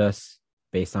around us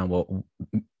based on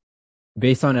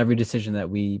every decision that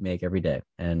we make every day.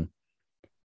 And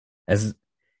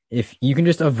if you can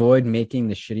just avoid making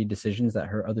the shitty decisions that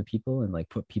hurt other people and like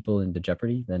put people into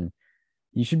jeopardy, then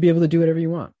you should be able to do whatever you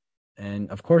want.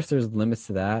 And of course there's limits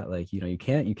to that. Like, you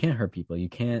can't hurt people. You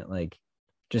can't like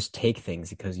just take things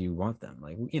because you want them.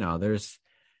 Like, there's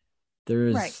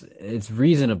it's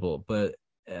reasonable, but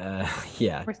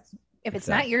if it's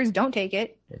not yours, don't take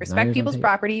it. Respect people's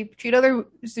property, treat others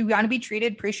who want to be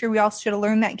treated. Pretty sure we all should have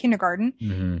learned that in kindergarten.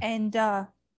 And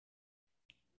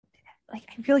like,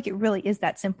 I feel like it really is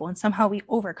that simple, and somehow we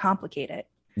overcomplicate it.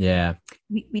 Yeah.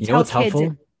 We tell kids.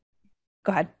 Helpful?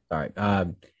 Go ahead. All right.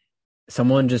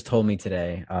 Someone just told me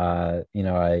today,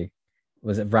 I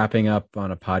was wrapping up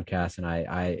on a podcast, and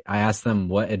I asked them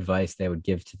what advice they would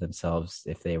give to themselves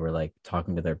if they were like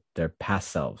talking to their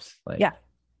past selves. Like,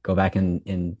 go back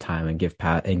in time and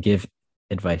give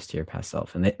advice to your past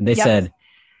self. And they said,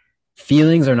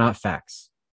 feelings are not facts.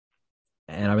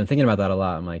 And I've been thinking about that a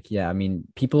lot. I'm like, yeah, I mean,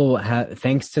 people have,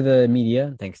 thanks to the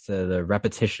media, thanks to the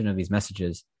repetition of these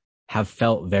messages, have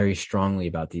felt very strongly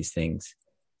about these things.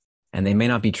 And they may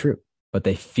not be true, but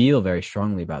they feel very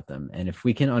strongly about them. And if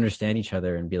we can understand each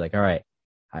other and be like, all right,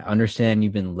 I understand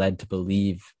you've been led to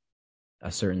believe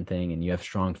a certain thing and you have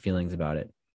strong feelings about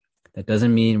it. That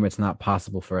doesn't mean it's not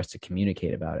possible for us to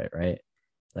communicate about it, right?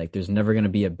 Like, there's never going to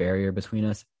be a barrier between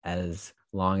us as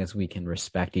long as we can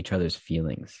respect each other's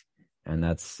feelings. And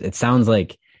it sounds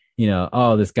like,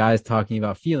 oh, this guy's talking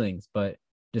about feelings, but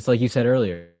just like you said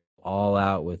earlier, all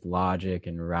out with logic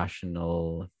and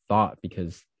rational thought,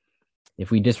 because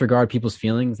if we disregard people's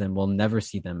feelings, then we'll never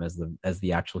see them as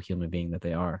the actual human being that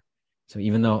they are. So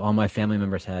even though all my family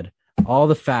members had all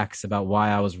the facts about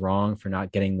why I was wrong for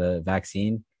not getting the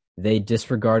vaccine, they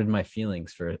disregarded my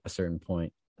feelings for a certain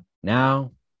point.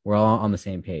 Now we're all on the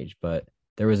same page, but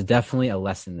there was definitely a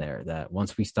lesson there that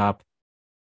once we stop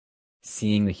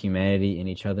seeing the humanity in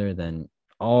each other, then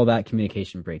all that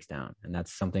communication breaks down. And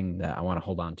that's something that I want to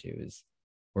hold on to, is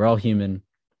we're all human.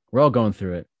 We're all going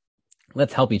through it.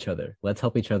 Let's help each other. Let's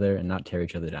help each other and not tear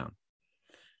each other down.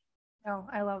 Oh,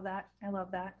 I love that. I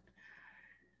love that.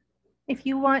 If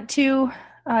you want to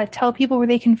tell people where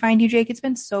they can find you, Jake, it's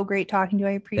been so great talking to you.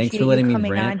 I appreciate Thanks for letting you me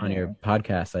rant on your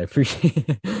podcast. I appreciate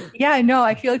it. Yeah, I know.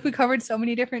 I feel like we covered so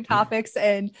many different topics,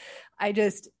 and I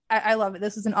love it.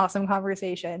 This was an awesome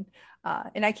conversation.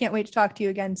 And I can't wait to talk to you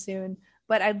again soon.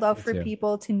 But I'd love for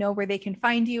people to know where they can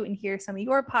find you and hear some of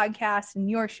your podcasts and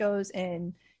your shows,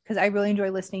 and because I really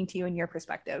enjoy listening to you and your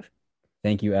perspective.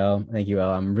 Thank you, Elle. Thank you,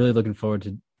 Elle. I'm really looking forward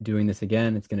to doing this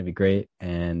again. It's going to be great.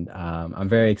 And I'm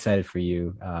very excited for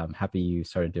you. I'm happy you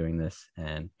started doing this,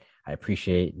 and I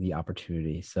appreciate the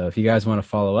opportunity. So if you guys want to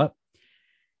follow up,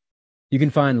 you can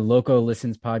find Loco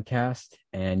Listens podcast,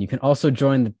 and you can also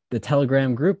join the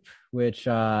Telegram group, which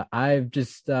I've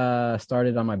just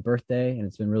started on my birthday, and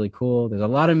it's been really cool. There's a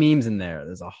lot of memes in there.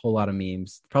 There's a whole lot of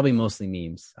memes, probably mostly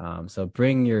memes. So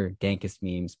bring your dankest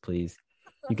memes, please.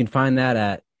 You can find that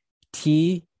at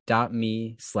t.me/Loco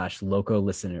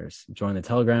listeners. Join the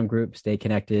Telegram group, stay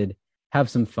connected, have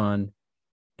some fun.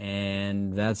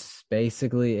 And that's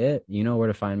basically it. You know where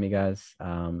to find me, guys.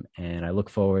 And I look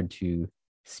forward to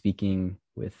speaking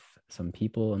with some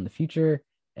people in the future.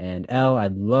 And Elle,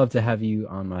 I'd love to have you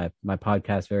on my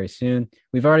podcast very soon.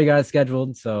 We've already got it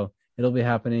scheduled, so it'll be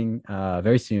happening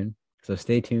very soon. So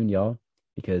stay tuned, y'all,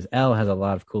 because Elle has a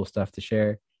lot of cool stuff to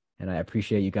share. And I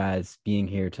appreciate you guys being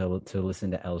here to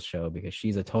listen to Elle's show, because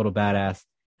she's a total badass.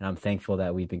 And I'm thankful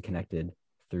that we've been connected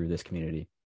through this community.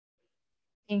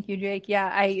 Thank you, Jake. Yeah,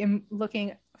 I am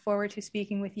looking forward to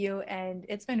speaking with you, and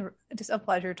it's been just a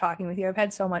pleasure talking with you. I've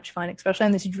had so much fun, especially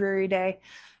on this dreary day.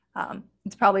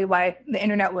 It's probably why the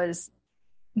internet was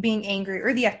being angry,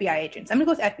 or the FBI agents. I'm gonna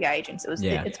go with FBI agents.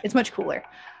 It's much cooler.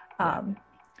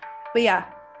 But yeah,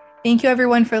 thank you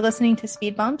everyone for listening to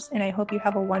Speed Bumps, and I hope you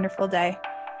have a wonderful day.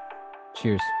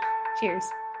 Cheers. Cheers.